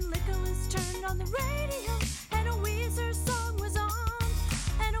 Then Nicholas turned on the radio and a Weezer song was on.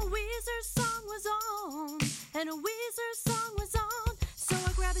 And a Weezer song was on. And a Weezer song was on. So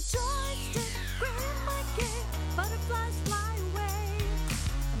I grab a joystick, grab my game, butterflies fly away.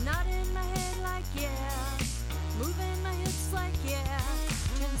 I'm nodding my head like yeah, moving my hips like yeah.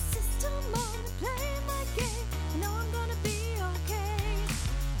 Turn the system on and play my game. I know I'm gonna be okay.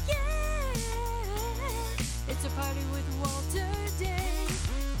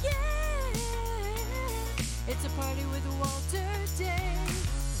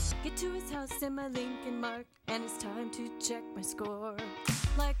 house in my Lincoln Mark, and it's time to check my score.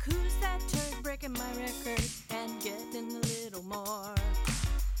 Like, who's that turd breaking my record and getting a little more?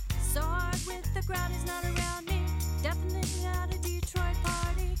 So hard with the crowd is not around me, definitely not a Detroit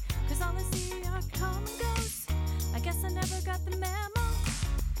party, 'cause all I see are common ghosts. I guess I never got the memo.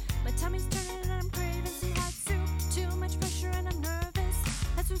 My tummy's turning and I'm craving some hot soup. Too much pressure and I'm nervous.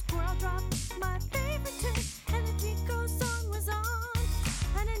 That's when Squirrel dropped my favorite tune, and the Nico song was on,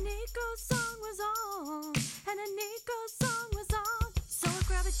 and a Nico song was on, and a Nico song was on. So I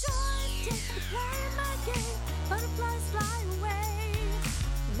grab a joystick to play my game. Butterflies fly away,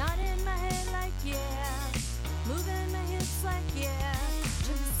 not in my head like yeah, moving my hips like yeah.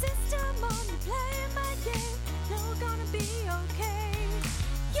 Turn the system on to play my game. Then we're gonna be okay.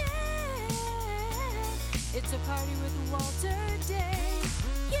 Yeah, it's a party with Walter Day.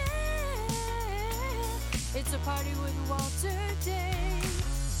 Yeah, it's a party with Walter Day.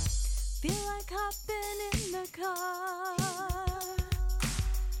 Feel like hopping in the car.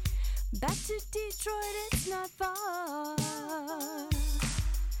 Back to Detroit, it's not far.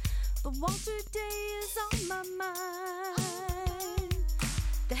 But Walter Day is on my mind.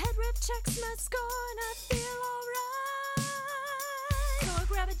 The head rep checks my score and I feel alright. So I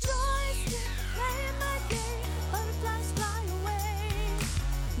grab a joystick, play my game. Butterflies fly away,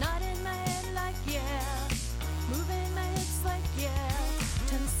 not in my head like yeah, moving my hips like yeah.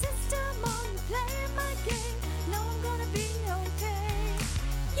 Turn the system on to play my game. Know I'm gonna be okay.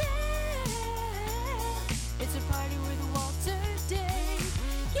 Yeah, it's a party with Walter Day.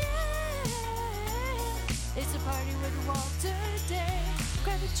 Yeah, it's a party with Walter Day.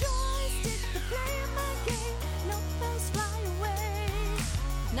 Grab a joystick to play my game. No bells fly away,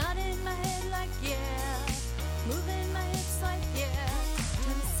 not in my head like yeah, moving my hips like yeah.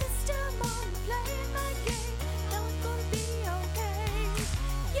 Turn the system on to play my game. Now it's gonna be okay.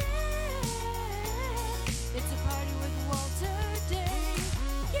 Yeah, it's a party with Walter Day.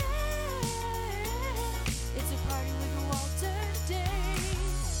 Yeah, it's a party with Walter Day.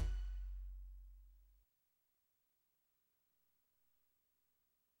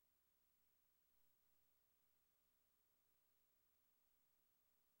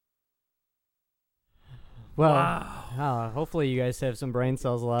 Well, hopefully you guys have some brain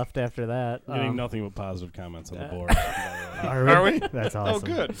cells left after that. Getting nothing but positive comments on the board. Are we? That's awesome. Oh,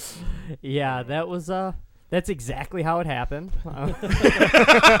 good. Yeah, that was that's exactly how it happened.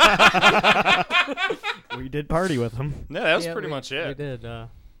 We did party with him. Yeah, that was pretty much it. We did.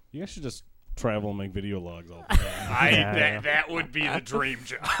 You guys should just travel and make video logs all the time. That would be the dream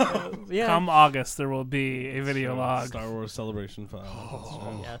job. Yeah. Come August, there will be a video log. Star Wars Celebration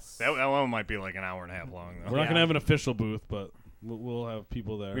file. Yes. That one might be like an hour and a half long, though. We're not going to have an official booth, but we'll have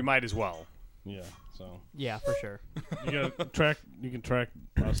people there. We might as well. Yeah, so. Yeah, for sure. You can track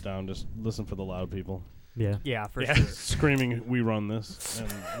us down. Just listen for the loud people. Yeah. Yeah, for sure. Screaming, "We run this,"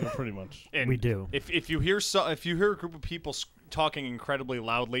 and pretty much. And we do. If you hear a group of people talking incredibly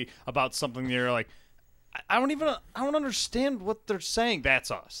loudly about something, you're like, I don't understand what they're saying.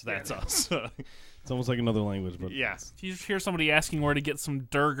 That's us. That's us. It's almost like another language, but yeah. If you hear somebody asking where to get some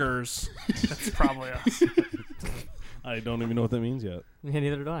Durgers, that's probably us. I don't even know what that means yet. Yeah,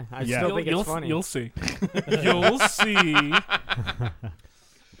 neither do I. I still think it's funny. You'll see. You'll see.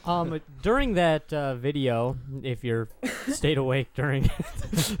 During that video, if you're stayed awake during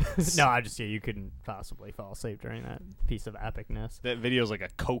you couldn't possibly fall asleep during that piece of epicness. That video's like a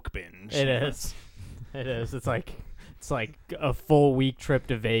Coke binge. It is. It is. It's like a full week trip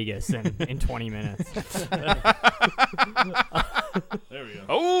to Vegas in 20 minutes. There we go.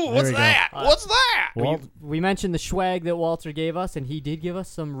 Oh, what's that? What's that? We mentioned the swag that Walter gave us, and he did give us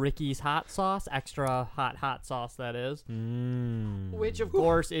some Ricky's hot sauce, extra hot sauce, that is. Which, of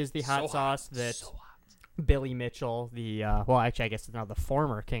course, is the hot sauce that Billy Mitchell, I guess it's now the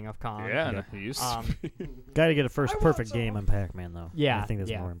former King of Kong. Yeah, he used to be. Got to get a first perfect game on Pac-Man, though. Yeah, I think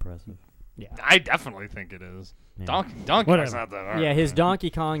that's more impressive. Yeah, I definitely think it is. Yeah. Donkey Kong's not that hard. Yeah, his Donkey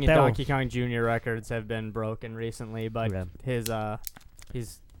Kong and Donkey Kong Jr. records have been broken recently, but his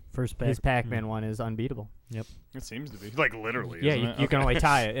Pac-Man one is unbeatable. Yep. It seems to be. Like, literally, Yeah, isn't it? you can only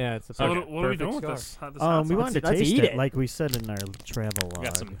tie it. Yeah, it's a So what are we doing with this? We wanted to Let's taste eat it, it. like we said in our travel log.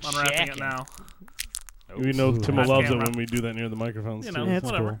 Got some Unwrapping it now. We know Timo Off loves camera. it when we do that near the microphones. You know, Yeah, it's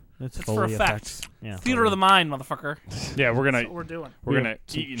whatever. cool. It's for Foley effect. effects. Yeah, Theater of the mind, motherfucker. Yeah, we're gonna. That's what we're doing. We We're have gonna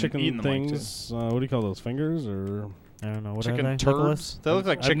eat chicken the mic, things. What do you call those? Fingers or? I don't know. What chicken are they, turbs? Nicholas? They look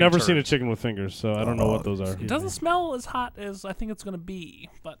like chicken I've never turds. seen a chicken with fingers, so I don't know what those are. It doesn't smell as hot as I think it's going to be,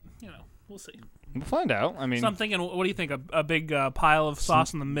 but, we'll see. We'll find out. I mean, So I'm thinking, what do you think? A big pile of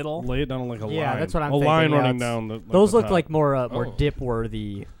sauce in the middle? Lay it down like a line. Yeah, that's what I'm a thinking. line Yeah, running it's- down the. Those the look top. like more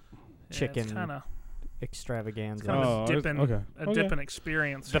dip-worthy chicken kinda extravaganza. kind Oh, of dipping, okay. a dipping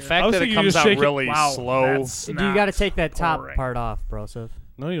experience. The here. fact that it comes out really Wow, slow. that's You not got to take that top boring. part off, Broseph.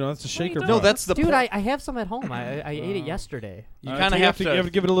 No, you don't. That's a shaker. don't. No, part. that's the Dude, point. I have some at home. I ate it yesterday. You So kind of have to. You have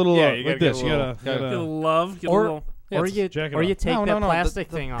to give it a little. Yeah, you like gotta this. give it a You little- gotta. Get a love, get a Or little. or you jack it or you off. take No, that no, no, plastic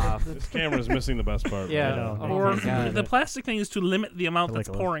thing off. This camera's missing the best part. Yeah. I know. Oh Or my God. the plastic thing is to limit the amount that's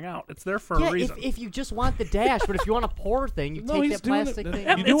Nicholas. pouring out. It's there for a Yeah, reason. if you just want the dash, but if you want a pour thing, you No, take he's that doing plastic it. thing.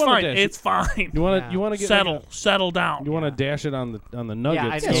 Yep, You do it's wanna fine. dash It's fine. You want to. Yeah. You want to get Settle down. You want to dash it on the nuggets.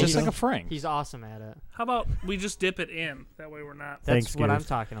 Yeah, I It's know. just like a Frank. He's awesome at it. How about we just dip it in? That way we're not. That's Thanks, what I'm Goose.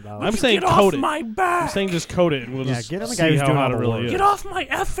 talking about. I'm saying Get coat off it. my back! I'm saying just coat it, and we'll Yeah, just get him a see guy who's how doing hot all it the really work. is. Get off my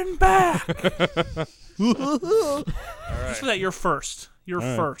effing back! Just for that, you're first. You're All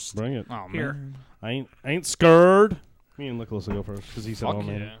right, first. Bring it. Oh, Here. man. I ain't scared. Me and Nicholas will go first because he said, Fuck "Oh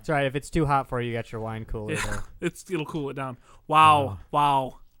man." yeah. It's all right. If it's too hot for you, you got your wine cooler there. It'll cool it down. Wow.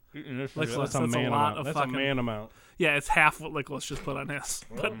 Wow. That's Lickless, That's a that's man a lot amount. of That's fucking. a man amount. Yeah, it's half what Lickless just put on his.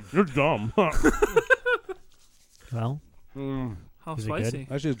 But You're dumb. Well, how Is it good? spicy?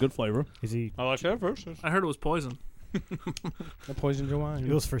 Actually, it's good flavor. is he? I like that first. I heard it was poison. I poisoned your wine. It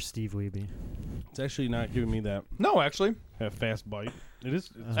goes for Steve Weeby. It's actually not giving me that No, actually, fast bite. It is.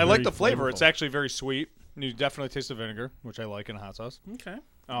 It's I like very the flavor. It's flavorful. actually very sweet. You definitely taste the vinegar, which I like in hot sauce. Okay.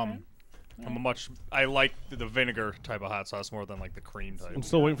 I like the vinegar type of hot sauce more than like the cream type. I'm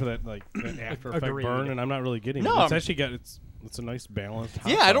still waiting for that that after effect Agreed. burn, and I'm not really getting No, it. It's I'm- actually got it's a nice balanced.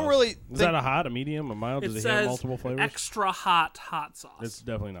 Hot Yeah, I don't sauce. really Is think- that a hot, a medium, a mild? It Does it have says multiple flavors? extra hot sauce. It's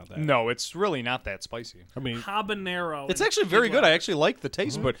definitely not that. No, it's really not that spicy. I mean, Habanero. It's and actually very Cuba. good. I actually like the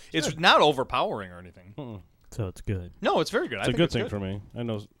taste, but it's not overpowering or anything. So it's good. No, it's very good. it's I a think good it's thing for me. I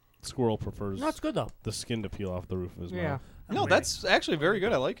know Squirrel prefers No, it's good though. the skin to peel off the roof of his Yeah. mouth. No, that's actually very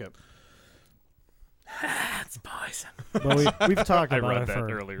good. I like it. That's poison. But we've talked I about read it that for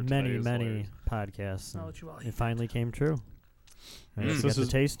earlier today. many, It's many hilarious. podcasts. I'll and let you all it finally came true. I guess This you got to is-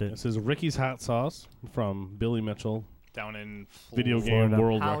 taste it. This is Ricky's hot sauce from Billy Mitchell, Down in video game Florida.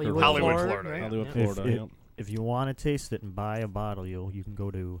 world Hollywood, record. Hollywood, Florida. Florida, yeah. Hollywood, Yeah. Florida. If- yep. If you want to taste it and buy a bottle, you can go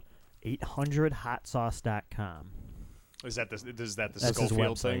to 800hotsauce.com. Is that the That's his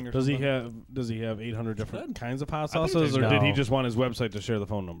Schofield website. thing? Or Does he something? have 800 different kinds of hot I think sauces, or there's- did he No. just want his website to share the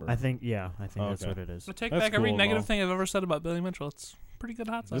phone number? I think that's Okay. what it is. I take That's back every cool, negative Mo. thing I've ever said about Billy Mitchell. It's pretty good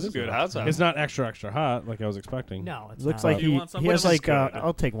hot sauce. This is good hot sauce. It's not extra hot like I was expecting. No, it's Looks not. like Do you he want some? has What is like good?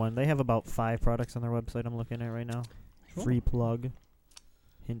 I'll take one. They have about 5 products on their website. I'm looking at right now. Free plug.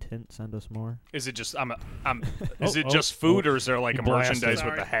 Hint, hint. Send us more. Is it just is it oh, just food, or is there like he a blasted. merchandise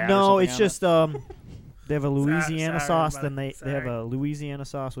with the hat? or No, something it's on just they have a Louisiana sorry, sauce. buddy. Then they have Sorry. a Louisiana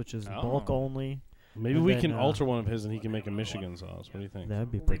sauce, which is bulk Oh. only. Maybe And we then, can alter one of his, and he can make a Michigan sauce. What do you think?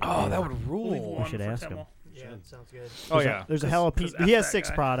 That'd be pretty. Oh, cool. that would Leave rule. one should for ask him. Timmel. Yeah, sounds good. Oh yeah. There's a 'Cause jalapeno. F He has that 6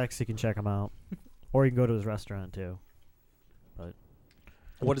 guy. products. You can check them out, or you can go to his restaurant too.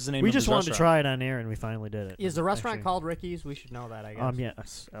 What is the name? We of just his wanted to restaurant? try it on air, and we finally did it. Is the restaurant Actually. called Ricky's? We should know that, I guess.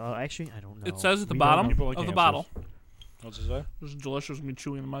 Yes. Actually, I don't know. It says at the We don't bottom know. People like of the answers. bottle. What's it say? This is delicious. Me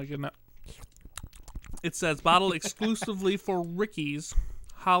chewing the mic in that. It says bottled exclusively for Ricky's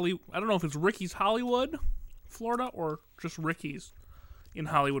I don't know if it's Ricky's Hollywood, Florida, or just Ricky's in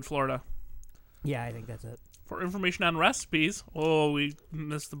Hollywood, Florida. Yeah, I think that's it. For information on recipes, we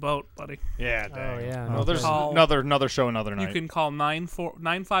missed the boat, buddy. Yeah. Oh, Dang. yeah. No, there's Call- another show another You night. can call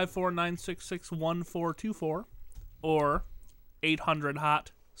 954-966-1424 or 800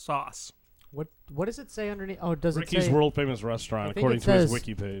 hot sauce. What does it say underneath? Oh, does it Ricky's say? world famous restaurant, I think according it to his says-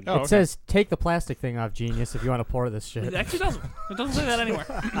 wiki page. Oh, It okay. says take the plastic thing off, genius, if you want to pour this shit. It actually doesn't. It doesn't say that anywhere.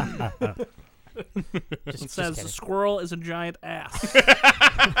 It says the squirrel is a giant ass.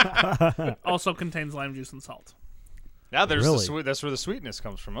 Also contains lime juice and salt. Yeah, there's Really? the sweet. That's where the sweetness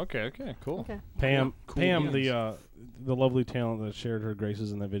comes from. Okay, cool. Okay. Pam, Cool Pam, beans. the lovely talent that shared her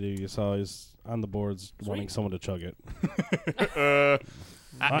graces in that video you saw is on the boards wanting someone to chug it.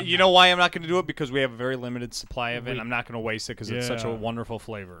 You know why I'm not going to do it? Because we have a very limited supply of it. And I'm not going to waste it because it's such a Yeah. wonderful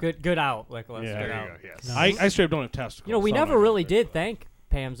flavor. Good out, Nicholas. Yeah. Good There out. you go. Yes. I straight up don't have testicles. You know, we so never I'm not really gonna did thank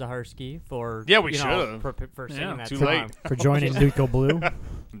Pam Zaharsky for Yeah, we you know, should've. for singing Yeah, that too song. late. For joining Nico Blue.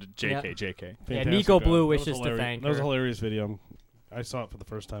 JK. Yeah, Fantastic Nico job. Blue That was wishes to hilarious. thank That was a her. hilarious video. I saw it for the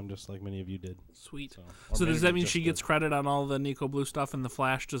first time, just like many of you did. Sweet. Or So maybe does that you mean just she did. gets credit on all the Nico Blue stuff and the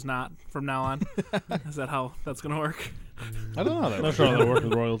Flash does not from now on? Is that how that's going to work? I don't know that. Not sure how they work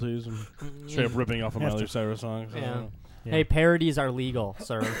with royalties and straight up ripping off a Have Miley to. Cyrus songs. I don't Yeah. know. Yeah. Hey, parodies are legal,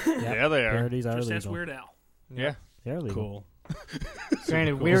 sir. Yeah, they are. Parodies are Just ask legal. Weird Al. Yeah. They're legal. Cool.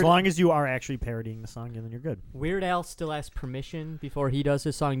 Granted, As Weird, long as you are actually parodying the song, then you're good. Weird Al still has permission before he does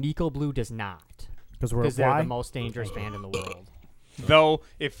his song. Nico Blue does not. Because Because they're why? the most dangerous band in the world. Though,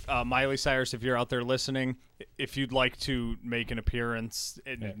 if Miley Cyrus, if you're out there listening, if you'd like to make an appearance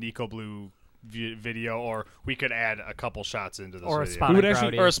in a Nico Blue video, or we could add a couple shots into this or video. A spot on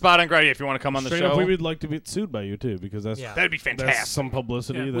Growdy. Or a spot on Growdy if you want to come on the Straight show. up, we would like to be sued by you too, because that'd be fantastic. That's some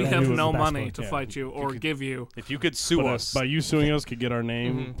publicity. Yeah, that we have would- no money to fight you or give you. If you could sue us. by you suing us, could get our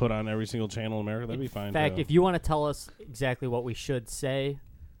name put on every single channel in America. That'd be fine. In fact, too. if you want to tell us exactly what we should say,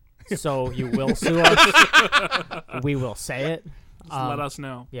 so you will sue us, we will say it. Just let us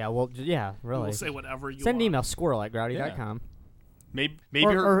know. Yeah, well, yeah, really. We'll say whatever you Send an want. email, squirrel@growdy.com. Maybe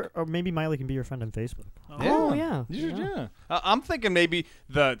or maybe Miley can be your friend on Facebook. Oh, yeah. Yeah. I'm thinking maybe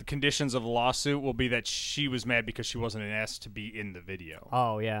the conditions of the lawsuit will be that she was mad because she wasn't asked to be in the video.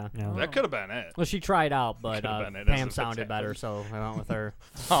 Oh, yeah. That could have been it. Well, she tried out, but Could've been it, Pam as sounded it's better, happened. so I went with her.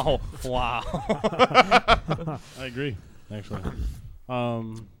 Oh, wow. I agree, actually.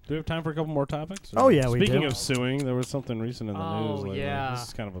 Do we have time for a couple more topics? Oh, yeah, we do. Speaking of suing, there was something recent in the Oh, news lately. yeah. This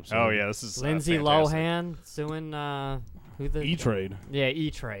is kind of absurd. Oh, yeah, this is Lindsay fantastic. Lohan suing who the E-Trade. Yeah,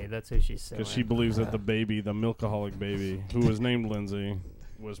 E-Trade. That's who she's suing. Because she believes that the baby, the milkaholic baby, who was named Lindsay,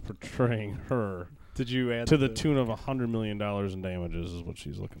 was portraying her. Did you add to the tune of $100 million in damages is what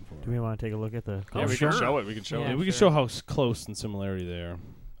she's looking for. Do we want to take a look at the? Yeah, we can show it. We can show Yeah, it. we can show how close in similarity they are.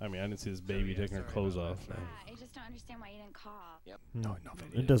 I mean, I didn't see this baby taking her clothes off. So. I just don't understand why you didn't call. Yep. No,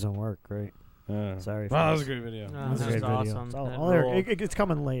 it doesn't work. Great. Yeah. Sorry. Wow, that was folks. a great video. Oh, That was a that great was video. awesome. It's all- That all there- ruled. it's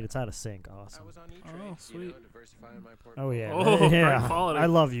coming late. It's out of sync. Awesome. Oh, sweet. Oh yeah. Oh, great yeah. quality. I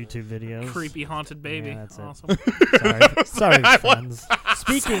love YouTube videos. Creepy haunted baby. Yeah, that's it. Awesome. Sorry, friends.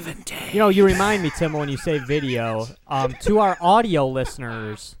 Speaking, you remind me, Tim, when you say video, to our audio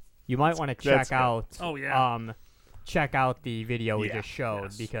listeners, you might want to check That's good. out. Oh, yeah. Check out the video we Yeah. just showed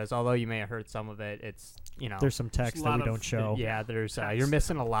Yes. because although you may have heard some of it, it's There's some text There's a that we lot don't of- show. yeah. There's you're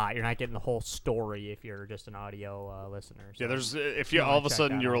missing a lot. You're not getting the whole story if you're just an audio listener. Yeah, so there's if you you wanna all of a check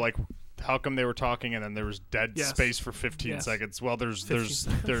sudden that you were out. like, how come they were talking and then there was dead Yes. space for 15 Yes. seconds? Well, there's 15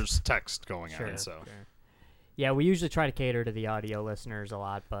 seconds. there's text going Sure, on, so sure. Yeah, we usually try to cater to the audio listeners a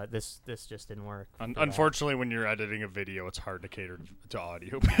lot, but this just didn't work. for that. unfortunately, when you're editing a video, it's hard to cater to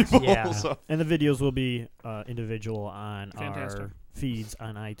audio people. Yeah. So. And the videos will be individual on Fantastic. our feeds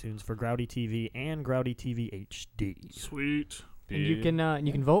on iTunes for Growdy TV and Growdy TV HD. Sweet. And you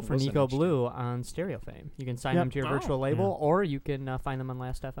can vote for Listen, Nico HD. Blue on Stereo Fame. You can sign Yep. them to your Oh. virtual label, or you can find them on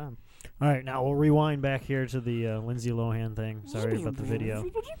Last FM. All right, now we'll rewind back here to the Lindsay Lohan thing. Sorry about the video.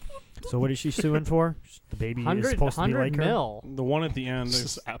 So what is she suing for? The baby is supposed to be like her? mil. The one at the end This is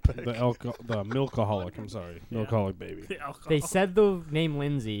is epic. the milkaholic. I'm sorry, milkaholic baby. The alcohol. They said the name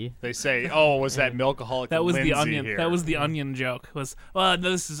Lindsay. They say, "Oh, was that milkaholic?" That was Lindsay the onion. Here? That was the onion joke. Was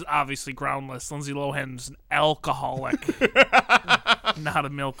this is obviously groundless. Lindsay Lohan's an alcoholic, not a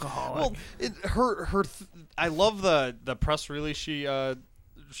milkaholic. Well, I love the press release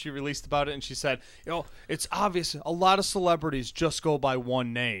she released about it, and she said, it's obvious a lot of celebrities just go by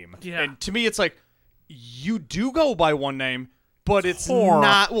one name. Yeah. And to me, it's like, you do go by one name, but it's Whore.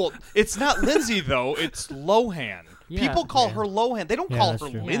 not. Well, it's not Lindsay though. It's Lohan. Yeah. People call Yeah. her Lohan. They don't Yeah, call that's her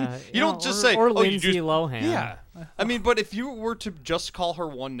true. Lynn. Yeah, You don't just or, say, or you Lindsay just Lohan. Yeah. I mean, but if you were to just call her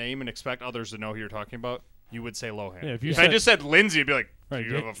one name and expect others to know who you're talking about, you would say Lohan. Yeah, if you I said- just said Lindsay, you'd be like, Right, do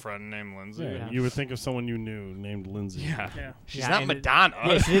you yeah. have a friend named Lindsay? Yeah, Yeah. you would think of someone you knew named Lindsay. Yeah. Yeah. She's Yeah, not and it- Madonna.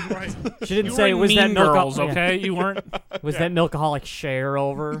 Yeah, she didn't, she didn't You say were was in that Mean milka- Girls, yeah. okay? You weren't. Was that milkaholic Cher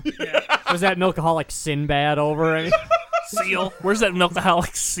over? Was that milkaholic Sinbad over? I mean, Seal. Where's that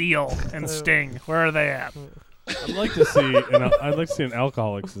milkaholic Seal and Sting? Where are they at? I'd like to see an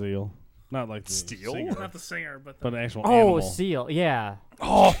alcoholic seal, not like the Steel? singer, Not the singer, but but an actual oh, animal. Seal. Yeah.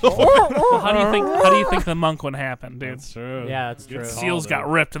 how do you think the monk would happen, dude? That's true. Yeah, that's Good true. call, Seals dude. got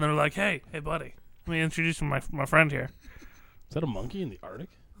ripped, and they're like, "Hey, buddy, let me introduce you to my friend here." Is that a monkey in the Arctic?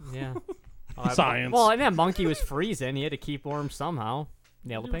 Yeah. Science. Well, and that monkey was freezing. He had to keep warm somehow.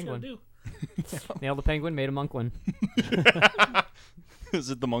 Nailed the penguin. Nailed the penguin. Made a monkwin. Is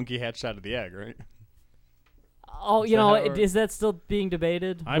it the monkey hatched out of the egg, right? Oh, Is you that know, how it- is that still being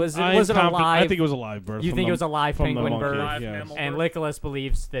debated? Was it I'm a confident- live? I think it was a live birth. You from think the- it was a live from the penguin monkey, bird? Live yes. mammal. And Nicholas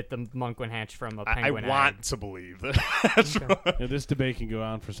believes that the monkwin hatched from a I penguin want egg. to believe that. That's right. Yeah, this debate can go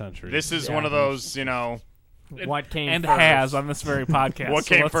on for centuries. This is Yeah. one of those, What came and first? has on this very podcast. what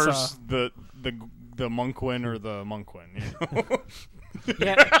So came let's, first, the monkwin or the monkwin? You know?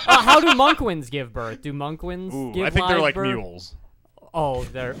 Yeah. How do monkwins give birth? Do monkwins Ooh, give I think they're live like birth? mules. Oh,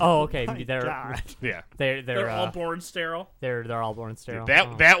 they're. Oh, okay. They're. Yeah. they're all born sterile. They're all born sterile.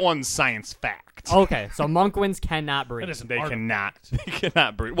 That one's science fact. Okay, so monkwins cannot breed They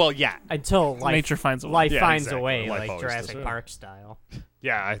cannot breed. Well, yeah. until life, Nature finds a way. Life Yeah, finds exactly. a way, Life like always Jurassic does. Park style.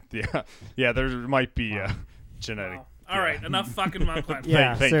 Yeah. Yeah. There might be genetic. All right, enough fucking Monkland.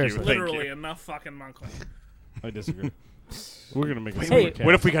 Yeah, Thank seriously. you. Thank Literally you. enough fucking Monkland. I disagree. We're gonna make a Hey, simulcast.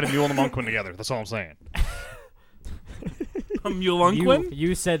 What if we got a mule and a monk one together? That's all I'm saying. A Mulunquin?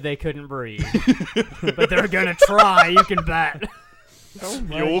 You said they couldn't breed, but they're gonna try. You can bet. Oh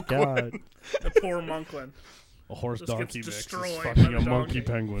my Mule god. The poor Monklin. A horse Just gets donkey mix is destroyed fucking by a the monkey donkey.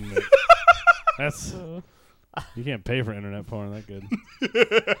 penguin mix. That's you can't pay for internet porn that good.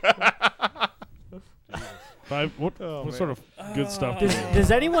 What sort of good stuff?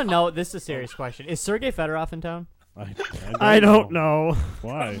 Does anyone know? This is a serious question. Is Sergei Fedorov in town? I don't know.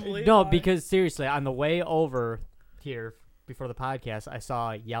 Why? No, because seriously, on the way over here before the podcast, I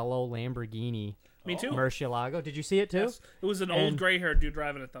saw a yellow Lamborghini. Me too. Murcielago. Did you see it too? Yes. It was an old And- gray-haired dude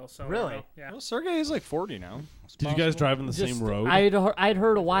driving it though. So I don't Really? know. Yeah. Well, Sergey is like 40 now. Did you guys drive in the Just- same road? I'd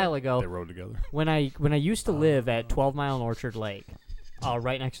heard a while ago They rode together. when I used to live at 12 Mile and Orchard Lake,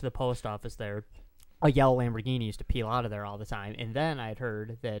 right next to the post office there. A yellow Lamborghini used to peel out of there all the time, and then I'd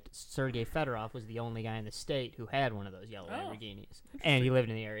heard that Sergei Fedorov was the only guy in the state who had one of those yellow Lamborghinis, and he lived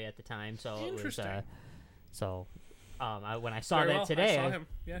in the area at the time. So it was when I saw Very that well. today, I saw him.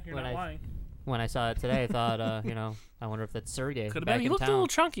 Yeah, you're not lying. When I saw it today, I thought, I wonder if that's Sergei. Could have back been. He in looked a town. little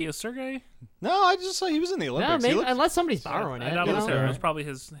chunky. Is Sergey? No, I just saw he was in the No, Olympics. maybe, He looked- unless somebody's borrowing I it. doubt you it was know? him. It was probably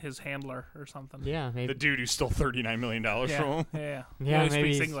his handler or something. Yeah, maybe. the dude who stole $39 million from him. Yeah. Yeah, He maybe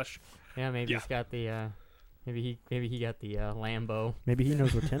speaks he's- English. Yeah, maybe he's got the. Maybe he got the Lambo. Maybe he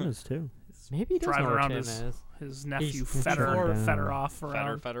knows where Tim is too. Maybe he does Driving know where around Tim his is. nephew He's Fedorov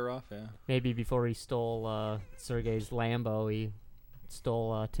around. Fedorov, yeah. Maybe before he stole Sergei's Lambo, he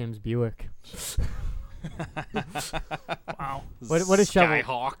stole Tim's Buick. Wow. What does Shovel?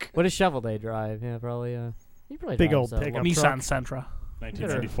 Skyhawk. What does Shovel Day drive? Yeah, probably. He probably Big drives old a pickup Nissan truck. Sentra.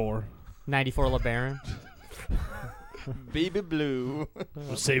 1994. 94 LeBaron. Baby blue.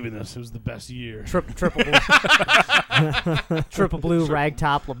 I'm saving this. It was the best year. Triple blue. Triple blue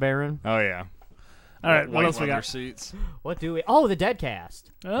ragtop LeBaron. Oh yeah. All right, what White else we leather got? Seats. What do we? Oh, the Deadcast.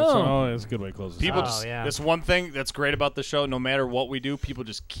 That's a good way to close this. People Oh, just yeah. that's one thing that's great about the show. No matter what we do, people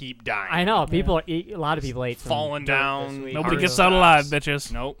just keep dying. I know people. A lot of people ate some Falling dirt down. this week. Nobody Heart gets out alive, attacks.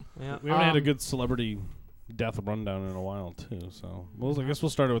 bitches. Nope. Yeah. We haven't had a good celebrity death rundown in a while too. So I guess we'll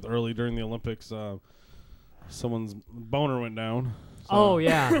start it with early during the Olympics. Someone's boner went down. So Oh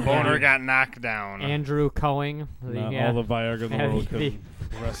yeah, Boner got knocked down. Andrew Coing. not yeah. all the Viagra in the Yeah, world the- could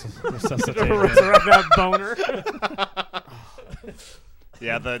resuscitate it. Resurrect that boner.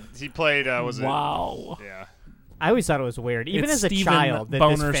 Yeah, he played. Was Wow. it? Yeah. I always thought it was weird, even It's as a Stephen child, that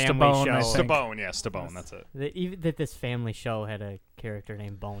Boner this family Stabone, I show. think. Stabone, yeah, Stabone. That's it. That this family show had a character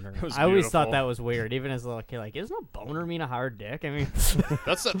named Boner. It was I always thought beautiful. that was weird, even as a little kid. Like, isn't a boner mean a hard dick? I mean,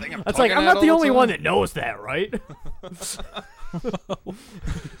 That's the thing. it's like I'm not the only one that knows that, right?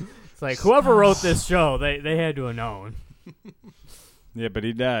 It's like whoever wrote this show, they had to have known. Yeah, but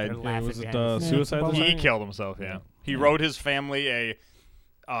he died. They're laughing was it behind his- suicide? He killed himself. Yeah. He wrote his family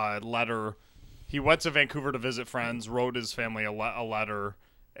a letter. He went to Vancouver to visit friends. Wrote his family a letter,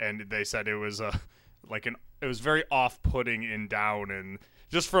 and they said it was it was very off-putting and down, and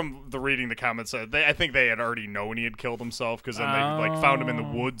just from the reading the comments, I think they had already known he had killed himself because then they found him in the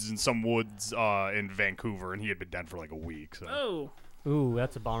woods in some woods in Vancouver, and he had been dead for like a week. So. Oh. Ooh,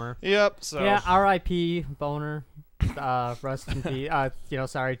 that's a bummer. Yep. So. Yeah, R.I.P. Boner. Rest in peace.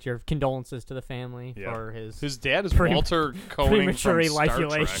 Sorry, your condolences to the family for his dad is Walter Koenig premature from Star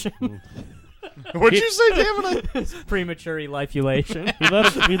elifulation. What'd you say, damn it? Premature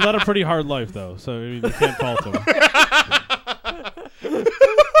elifulation. he led a pretty hard life though, so I mean, you can't fault him.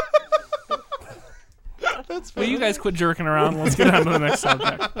 Well, you guys quit jerking around. Let's get on to the next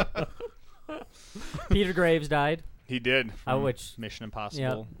subject. Peter Graves died. He did. Which Mission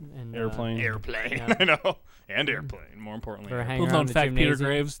Impossible. and, Airplane. Airplane. yeah. I know. And airplane. More importantly. For hanging Little around known the fact: Peter gymnasium.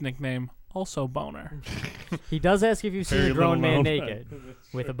 Graves' nickname also Boner. He does ask if you've seen Very a grown little man known naked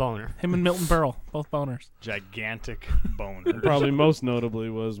with a boner. Him and Milton Berle, both boners. Gigantic boner. Probably most notably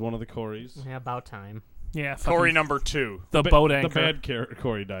was one of the Corys. Yeah, about time. Yeah, Corey fucking number 2. the boat anchor. The bad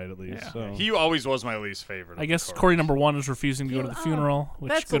Corey died at least. Yeah. So. He always was my least favorite. I guess Corey number 1 is refusing to go to the funeral, which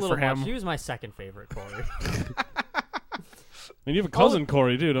That's good a little for him. much. He was my second favorite Corey. And you have a cousin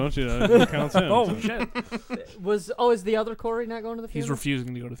Corey too, don't you? That counts him. Oh so. shit! Is the other Corey not going to the funeral? He's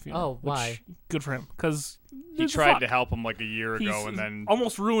refusing to go to the funeral. Oh, why? Which, good for him, because he tried to help him like a year ago, He's and then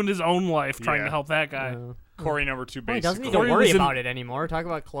almost ruined his own life trying Yeah. to help that guy. Corey number 2 Well, he doesn't basically. need to Corey worry was in- about it anymore. Talk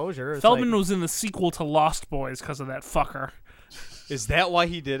about closure. It's Feldman like, was in the sequel to Lost Boys because of that fucker. Is that why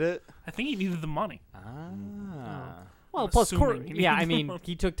he did it? I think he needed the money. well, I'm plus Corey. assuming he Yeah, needed I the mean, money.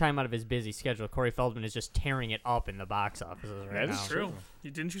 he took time out of his busy schedule. Corey Feldman is just tearing it up in the box offices right That now. is true.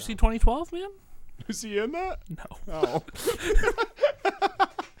 Didn't you see 2012, man? Is he in that? No. Oh.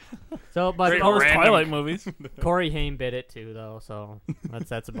 So, but Great Twilight movies. Corey Haim bid it too, though. So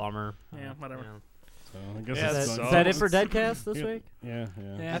that's a bummer. Yeah, whatever. So I guess Yeah, it's Is done. that it for Deadcast this week? Yeah.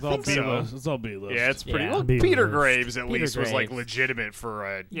 Yeah, It's I all think B so. list. It's all B list. Yeah, it's pretty. Yeah. Well, B Peter list. Graves at Peter least was like Graves. legitimate for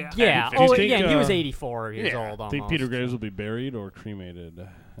a. Yeah. Yeah. Do you Oh, think, yeah. He was uh, 84 years yeah. old. Almost. Think Peter Graves will be buried or cremated?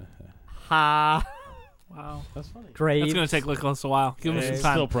 Ha. Wow. That's funny. Graves. That's gonna take Nicholas a while. Give him Yeah, some it's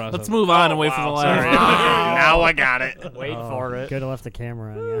time. still processing. Let's move on and wait for the wow, letter. sorry. Now I got it. Wait for it. Good, I left the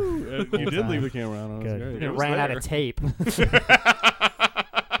camera on. Yeah. You did leave the camera on. That was Good. great. It was ran out there. of tape.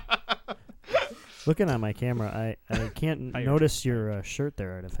 Looking at my camera, I can't notice your shirt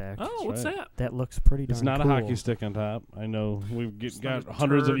there, Artifact. Oh, what's right. that? That looks pretty darn It's not cool. a hockey stick on top. I know we've got not a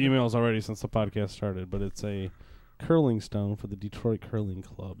hundreds of turd. emails already since the podcast started, but it's a curling stone for the Detroit Curling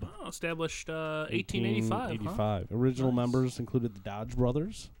Club. Oh, established 1885. 1885. Original Nice. members included the Dodge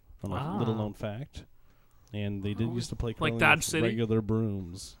brothers, from a Wow. little known fact, and they did used to play curling Like Dodge with City? regular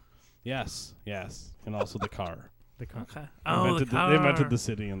brooms. Yes, and also the car. The car. Okay. They Oh, invented the car. they invented the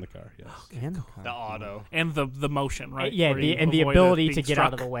city and the car. Yes. And the car. The auto. And the motion, right? Yeah, Where you and the avoid ability being to get struck.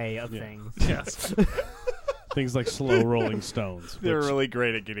 out of the way of Yeah. things. Yes. Things like slow rolling stones. They're which really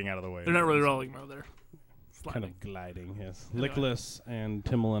great at getting out of the way. They're not really rolling, though. They're kind sliding. of gliding. Yes. Anyway. Nicholas and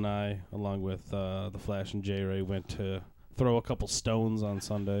Timmel and I, along with the Flash and J Ray, went to throw a couple stones on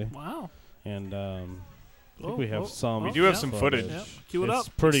Sunday, Wow. and I think Oh, we have oh, some. oh, We do have yeah. some footage. Yep. Cue it It's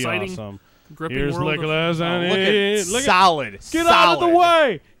up. pretty Exciting, awesome. Gripping Here's world of- Nicholas, and Look at look solid. Get out of the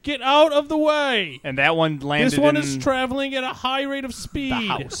way! Get out of the way! And that one landed This one in is traveling at a high rate of speed. the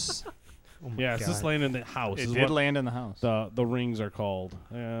house. Oh my Yes, this God. landed in the house. It is did what land in the house. the rings are called.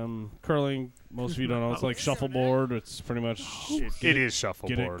 Curling, most of you don't know, it's like shuffleboard. It's pretty much It is get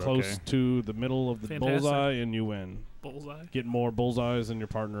shuffleboard. it close okay. to the middle of the Fantastic. bullseye, and you win. Bullseye. Get more bullseyes than your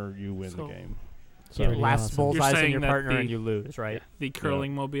partner, you win So- the game. Get Pretty less awesome. bullseyes than saying your that partner the- and you lose, right? The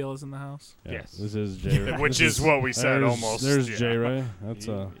curling mobile is in the house. Yeah, Yes. This is J. Which is what we said there's- almost. There's yeah. J. Ray. That's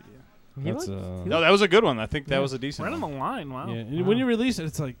He that's looked- No, that was a good one. I think that was a decent Right on one. the line. Wow. yeah. and When you release it,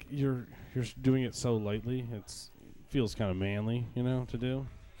 it's like you're doing it so lightly. It feels kind of manly, to do.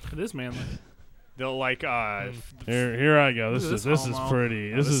 It is manly. They'll like Here I go. This Look at is this this is homo.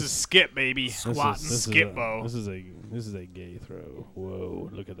 pretty. this is skip, baby. this is- squatting. this is Skip-bo. This is a gay throw. Whoa,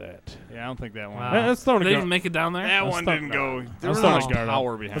 look at that. Yeah, I don't think that one. Wow. That's throwing Did a they guard. even make it down there? That Let's one start- didn't go. no. There was Let's not start much guard up.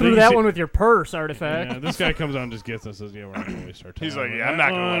 power behind Threw it. that one with your purse, Artifact. Yeah, this guy comes out and just gets us. Says, "Yeah, we're not gonna waste our time." He's like, "Yeah, I'm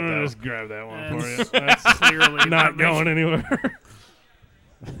not gonna let that Just grab that one And for you. That's clearly not going making- anywhere."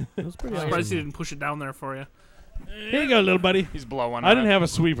 It was pretty I'm awesome. surprised he didn't push it down there for you. Here you go, little buddy. He's blowing. I didn't have a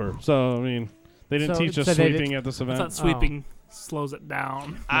sweeper, so I mean, they didn't So- teach us so they sweeping at this I event. thought sweeping slows it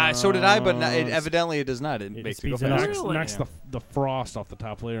down. So did I, but No, it it's- evidently it does not. It It makes it go speeds it faster. up. Really? knocks the frost off the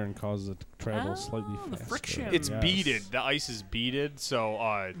top layer and causes it to travel slightly the faster. friction. It's Yes. beaded. The ice is beaded,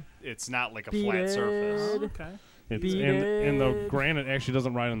 so it's not like a flat surface. Beaded. Okay. It's, and the granite actually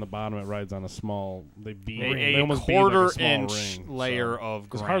doesn't ride on the bottom; it rides on a small. They bead. They A almost bead like a small quarter-inch ring, layer so of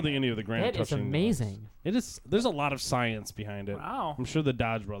there's granite. hardly any of the granite That is touching. amazing. It is. There's a lot of science behind it. Wow. I'm sure the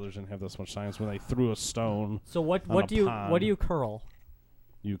Dodge brothers didn't have this much science when they threw a stone. So what on a do you pond. curl?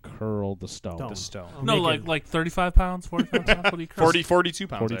 You curl the stone. Stone. The stone. No, Make it- like 35 pounds, 45 pounds. What do you curl? 42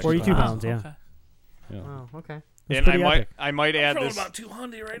 pounds. 42 actually. 42 Wow. pounds, yeah. Okay. Yeah. Oh, okay. It's And pretty epic. I might add Throwing this. about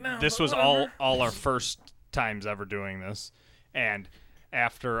 200 right now. This but was whatever. all our first times ever doing this, and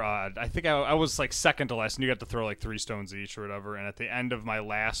after I think I was like second to last, and you got to throw like 3 stones each or whatever. And at the end of my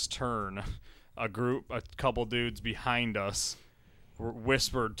last turn, a couple dudes behind us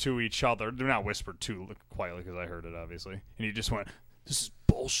whispered to each other. They're not whispered too quietly because I heard it obviously, and he just went, "This is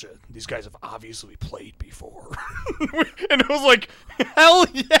bullshit. These guys have obviously played before." And it was like, hell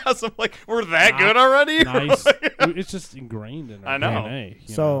yes. I'm like, we're that good already? Nice. It's just ingrained in our I know. DNA.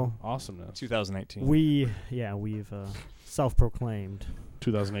 So- awesomeness. 2018. We've self-proclaimed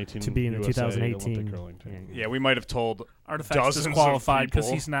 2018 to be in the USA 2018. Olympic curling team. Yeah, we might have told Artifact's dozens of disqualified because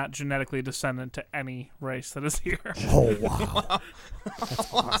people. he's not genetically descendant to any race that is here. Oh wow,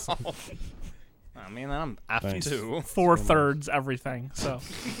 that's awesome. I mean, I'm Thanks. F2. 4/3 everything. So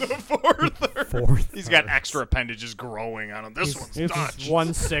 4/3. Fourth. He's got extra appendages growing on him. This one's it's- Dutch.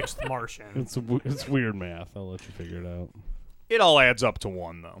 1/6 Martian. It's weird math. I'll let you figure it out. It all adds up to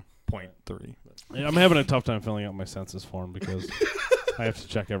 1 though. 0.3. Yeah, I'm having a tough time filling out my census form because I have to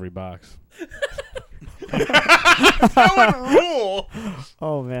check every box. That would rule.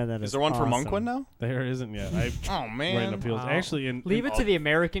 Oh man, that is. Is there one for awesome. Monquin now? There isn't yet. I've Oh man. written appeals. Wow. Actually, Leave it to the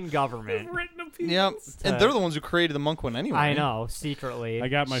American government. written appeals. Yep, and they're the ones who created the monk one anyway. I know, secretly. I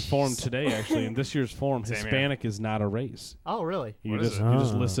got my form today, actually. In this year's form, Same here. Hispanic is not a race. Oh, really? You What is just it? you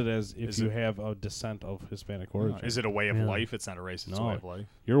just Ah. list it as if Is you it- have a descent of Hispanic origin. Is it a way of Yeah. life? It's not a race. It's a No. way of life.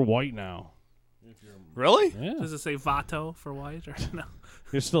 You're white now. Really? Yeah. Does it say Vato for white or no?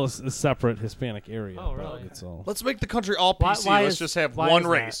 You're still a separate Hispanic area. Oh, but really? It's all. Let's make the country all Why- PC. why Let's is- just have why one is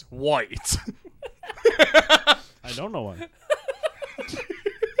race, white. I don't know why.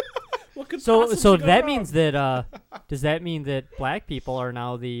 What could So possibly go that wrong? means that does that mean that black people are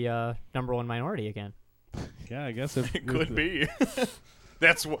now the #1 minority again? Yeah, I guess if It could be.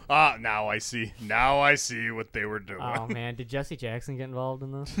 That's now I see. Now I see what they were doing. Oh man, did Jesse Jackson get involved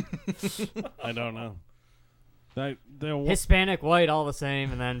in this? I don't know. Hispanic, white, all the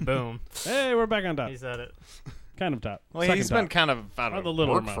same, and then boom. Hey, we're back on top. He said it. Kind of top. Well, Second he's been top. kind of out Not of the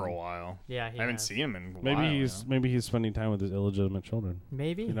little work amount. for a while. Yeah, he I haven't has. seen him in a Maybe while. maybe he's spending time with his illegitimate children.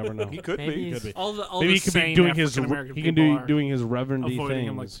 Maybe. You never know. He could Maybe be. he's- Could be. All the Maybe he could be doing his African-American he can people do are doing his reverendy avoiding things.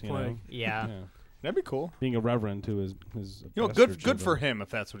 him like the you know? plague. Yeah. That'd be cool. Being a reverend to his You know, bastard good for children. him if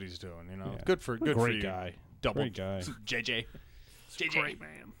that's what he's doing. You know, Yeah. good for Great you. guy. Double Great guy. JJ. Great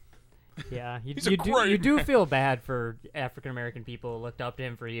man. Yeah, He's a you great do man. feel bad for African American people who looked up to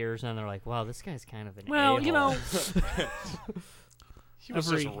him for years, and they're like, "Wow, this guy's kind of an Well, you a-hole." know, He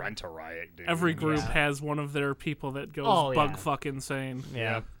was Every- just rent a riot, dude. every group Yeah. has one of their people that goes Oh, bug yeah. fuck insane.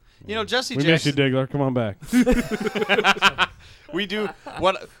 Yeah. You know, Jesse We miss you, Jackson. Diggler. Come on back. We do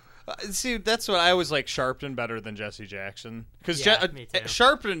what? See, that's what I always like Sharpton better than Jesse Jackson because Yeah, me too.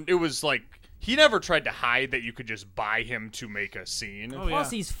 Sharpton, it was like he never tried to hide that you could just buy him to make a scene. Oh,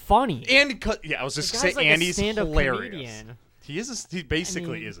 Plus, yeah. he's funny. And I was just The gonna guy's say, like and a he's stand-up hilarious. comedian. He is. He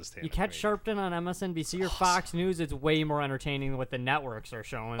basically I mean, is a stand-up. You catch comedian. Sharpton on MSNBC or Fox News, it's way more entertaining than what the networks are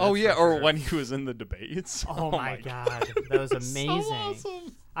showing. Oh that's yeah, for or sure. when he was in the debates. Oh my god, that was amazing. So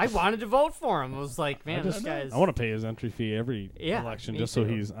awesome. I wanted to vote for him. I was like, man, this guy's. I want to pay his entry fee every Yeah, election me just so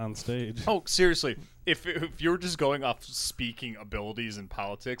too. he's on stage. Oh, seriously. If you're just going off speaking abilities in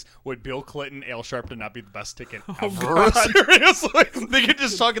politics, would Bill Clinton, Al Sharpton not be the best ticket ever? God. Seriously, they could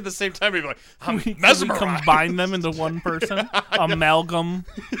just talk at the same time and be like, I'm Can we mesmerized. combine them into one person? Amalgam.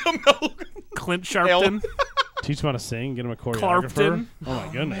 Clint Sharpton. Teach him how to sing, get him a choreographer. Clarpton. Oh my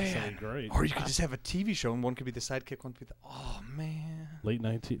goodness, that'd be great. Or you could just have a TV show and one could be the sidekick, one could be the. Oh man. Late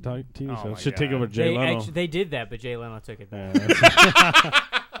night TV Oh show. my Should take God. over Jay Leno. They did that, but Jay Leno took it back. Yeah,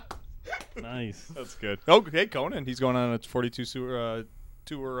 nice. That's good. Oh, hey, Conan. He's going on a 42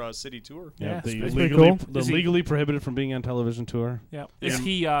 city tour. Yeah, Yeah, the that's pretty legally, cool. the Is he- legally prohibited from being on television tour. Yeah. Is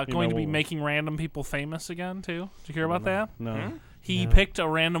Yeah. he going to be know- making random people famous again too? Did you hear about that? No. He picked a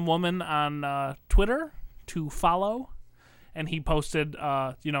random woman on Twitter to follow, and he posted,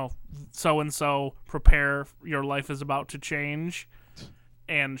 so and so, prepare, your life is about to change,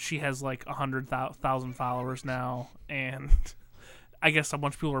 and she has like 100,000 followers now, and I guess a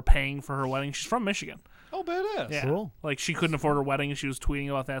bunch of people are paying for her wedding. She's from Michigan. Oh, badass. Yeah, Cool. like she couldn't afford her wedding, and she was tweeting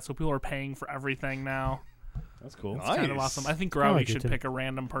about that, so people are paying for everything now. That's cool. Nice. It's kind of awesome. I think Growdy like it should too. pick a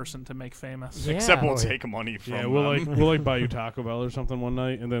random person to make famous. Yeah. Except we'll Oh, yeah. take money from Yeah, them. we'll buy you Taco Bell or something one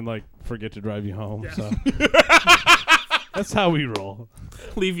night, and then like forget to drive you home. So that's how we roll.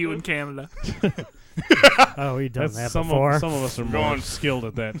 Leave you in Canada. Oh, we've done That's that some before. of us are more Going- skilled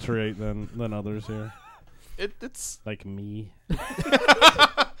at that trait than others here. It's. Like me. I'm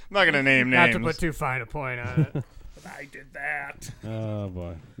not gonna name Not names. to put too fine a point on it. I did that. Oh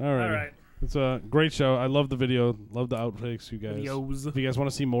boy. All right. All right. It's a great show. I love the video. Love the outtakes, you guys. Videos. If you guys want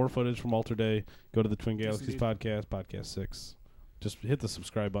to see more footage from Alter Day, go to the Twin Galaxies indeed. podcast 6. Just hit the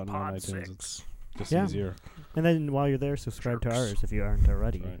subscribe button on Pod iTunes. 6. It's just Yeah. easier. And then while you're there, subscribe to ours if you aren't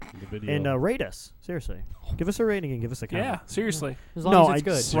already. Right. The video. And rate us. Seriously. Give us a rating and give us a comment. Yeah, seriously. As long No, as it's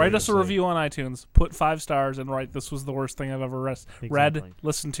good. Seriously. Write us a review on iTunes. Put 5 stars and write, "This was the worst thing I've ever read, Exactly.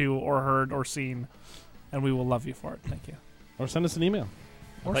 listened to, or heard, or seen," and we will love you for it. Thank you. Or send us an email.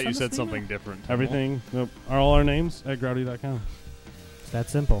 I thought you said something different. Everything. Nope. Are all our names at Growdy.com. It's that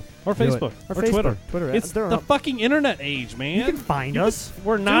simple. Or Do it. Facebook. Or Or Facebook. Twitter. Twitter. It's They're the up. fucking internet age, man. You can find us.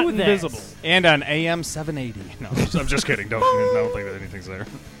 We're not Do this. invisible. And on AM 780. No, I'm just kidding. I don't think that anything's there.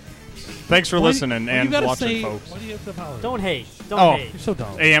 Thanks for Why do- listening why you and gotta watching, say- folks. Why do you have to apologize? Don't hate. Don't Oh. hate. You're so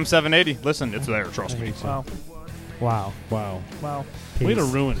dumb. AM 780. Listen, it's there. Trust me. Wow. Wow. Wow. Wow. Way to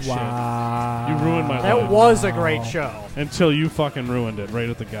Peace. ruin shit. Wow. You ruined my That life. was a great show. Until you fucking ruined it right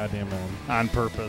at the goddamn end. On purpose.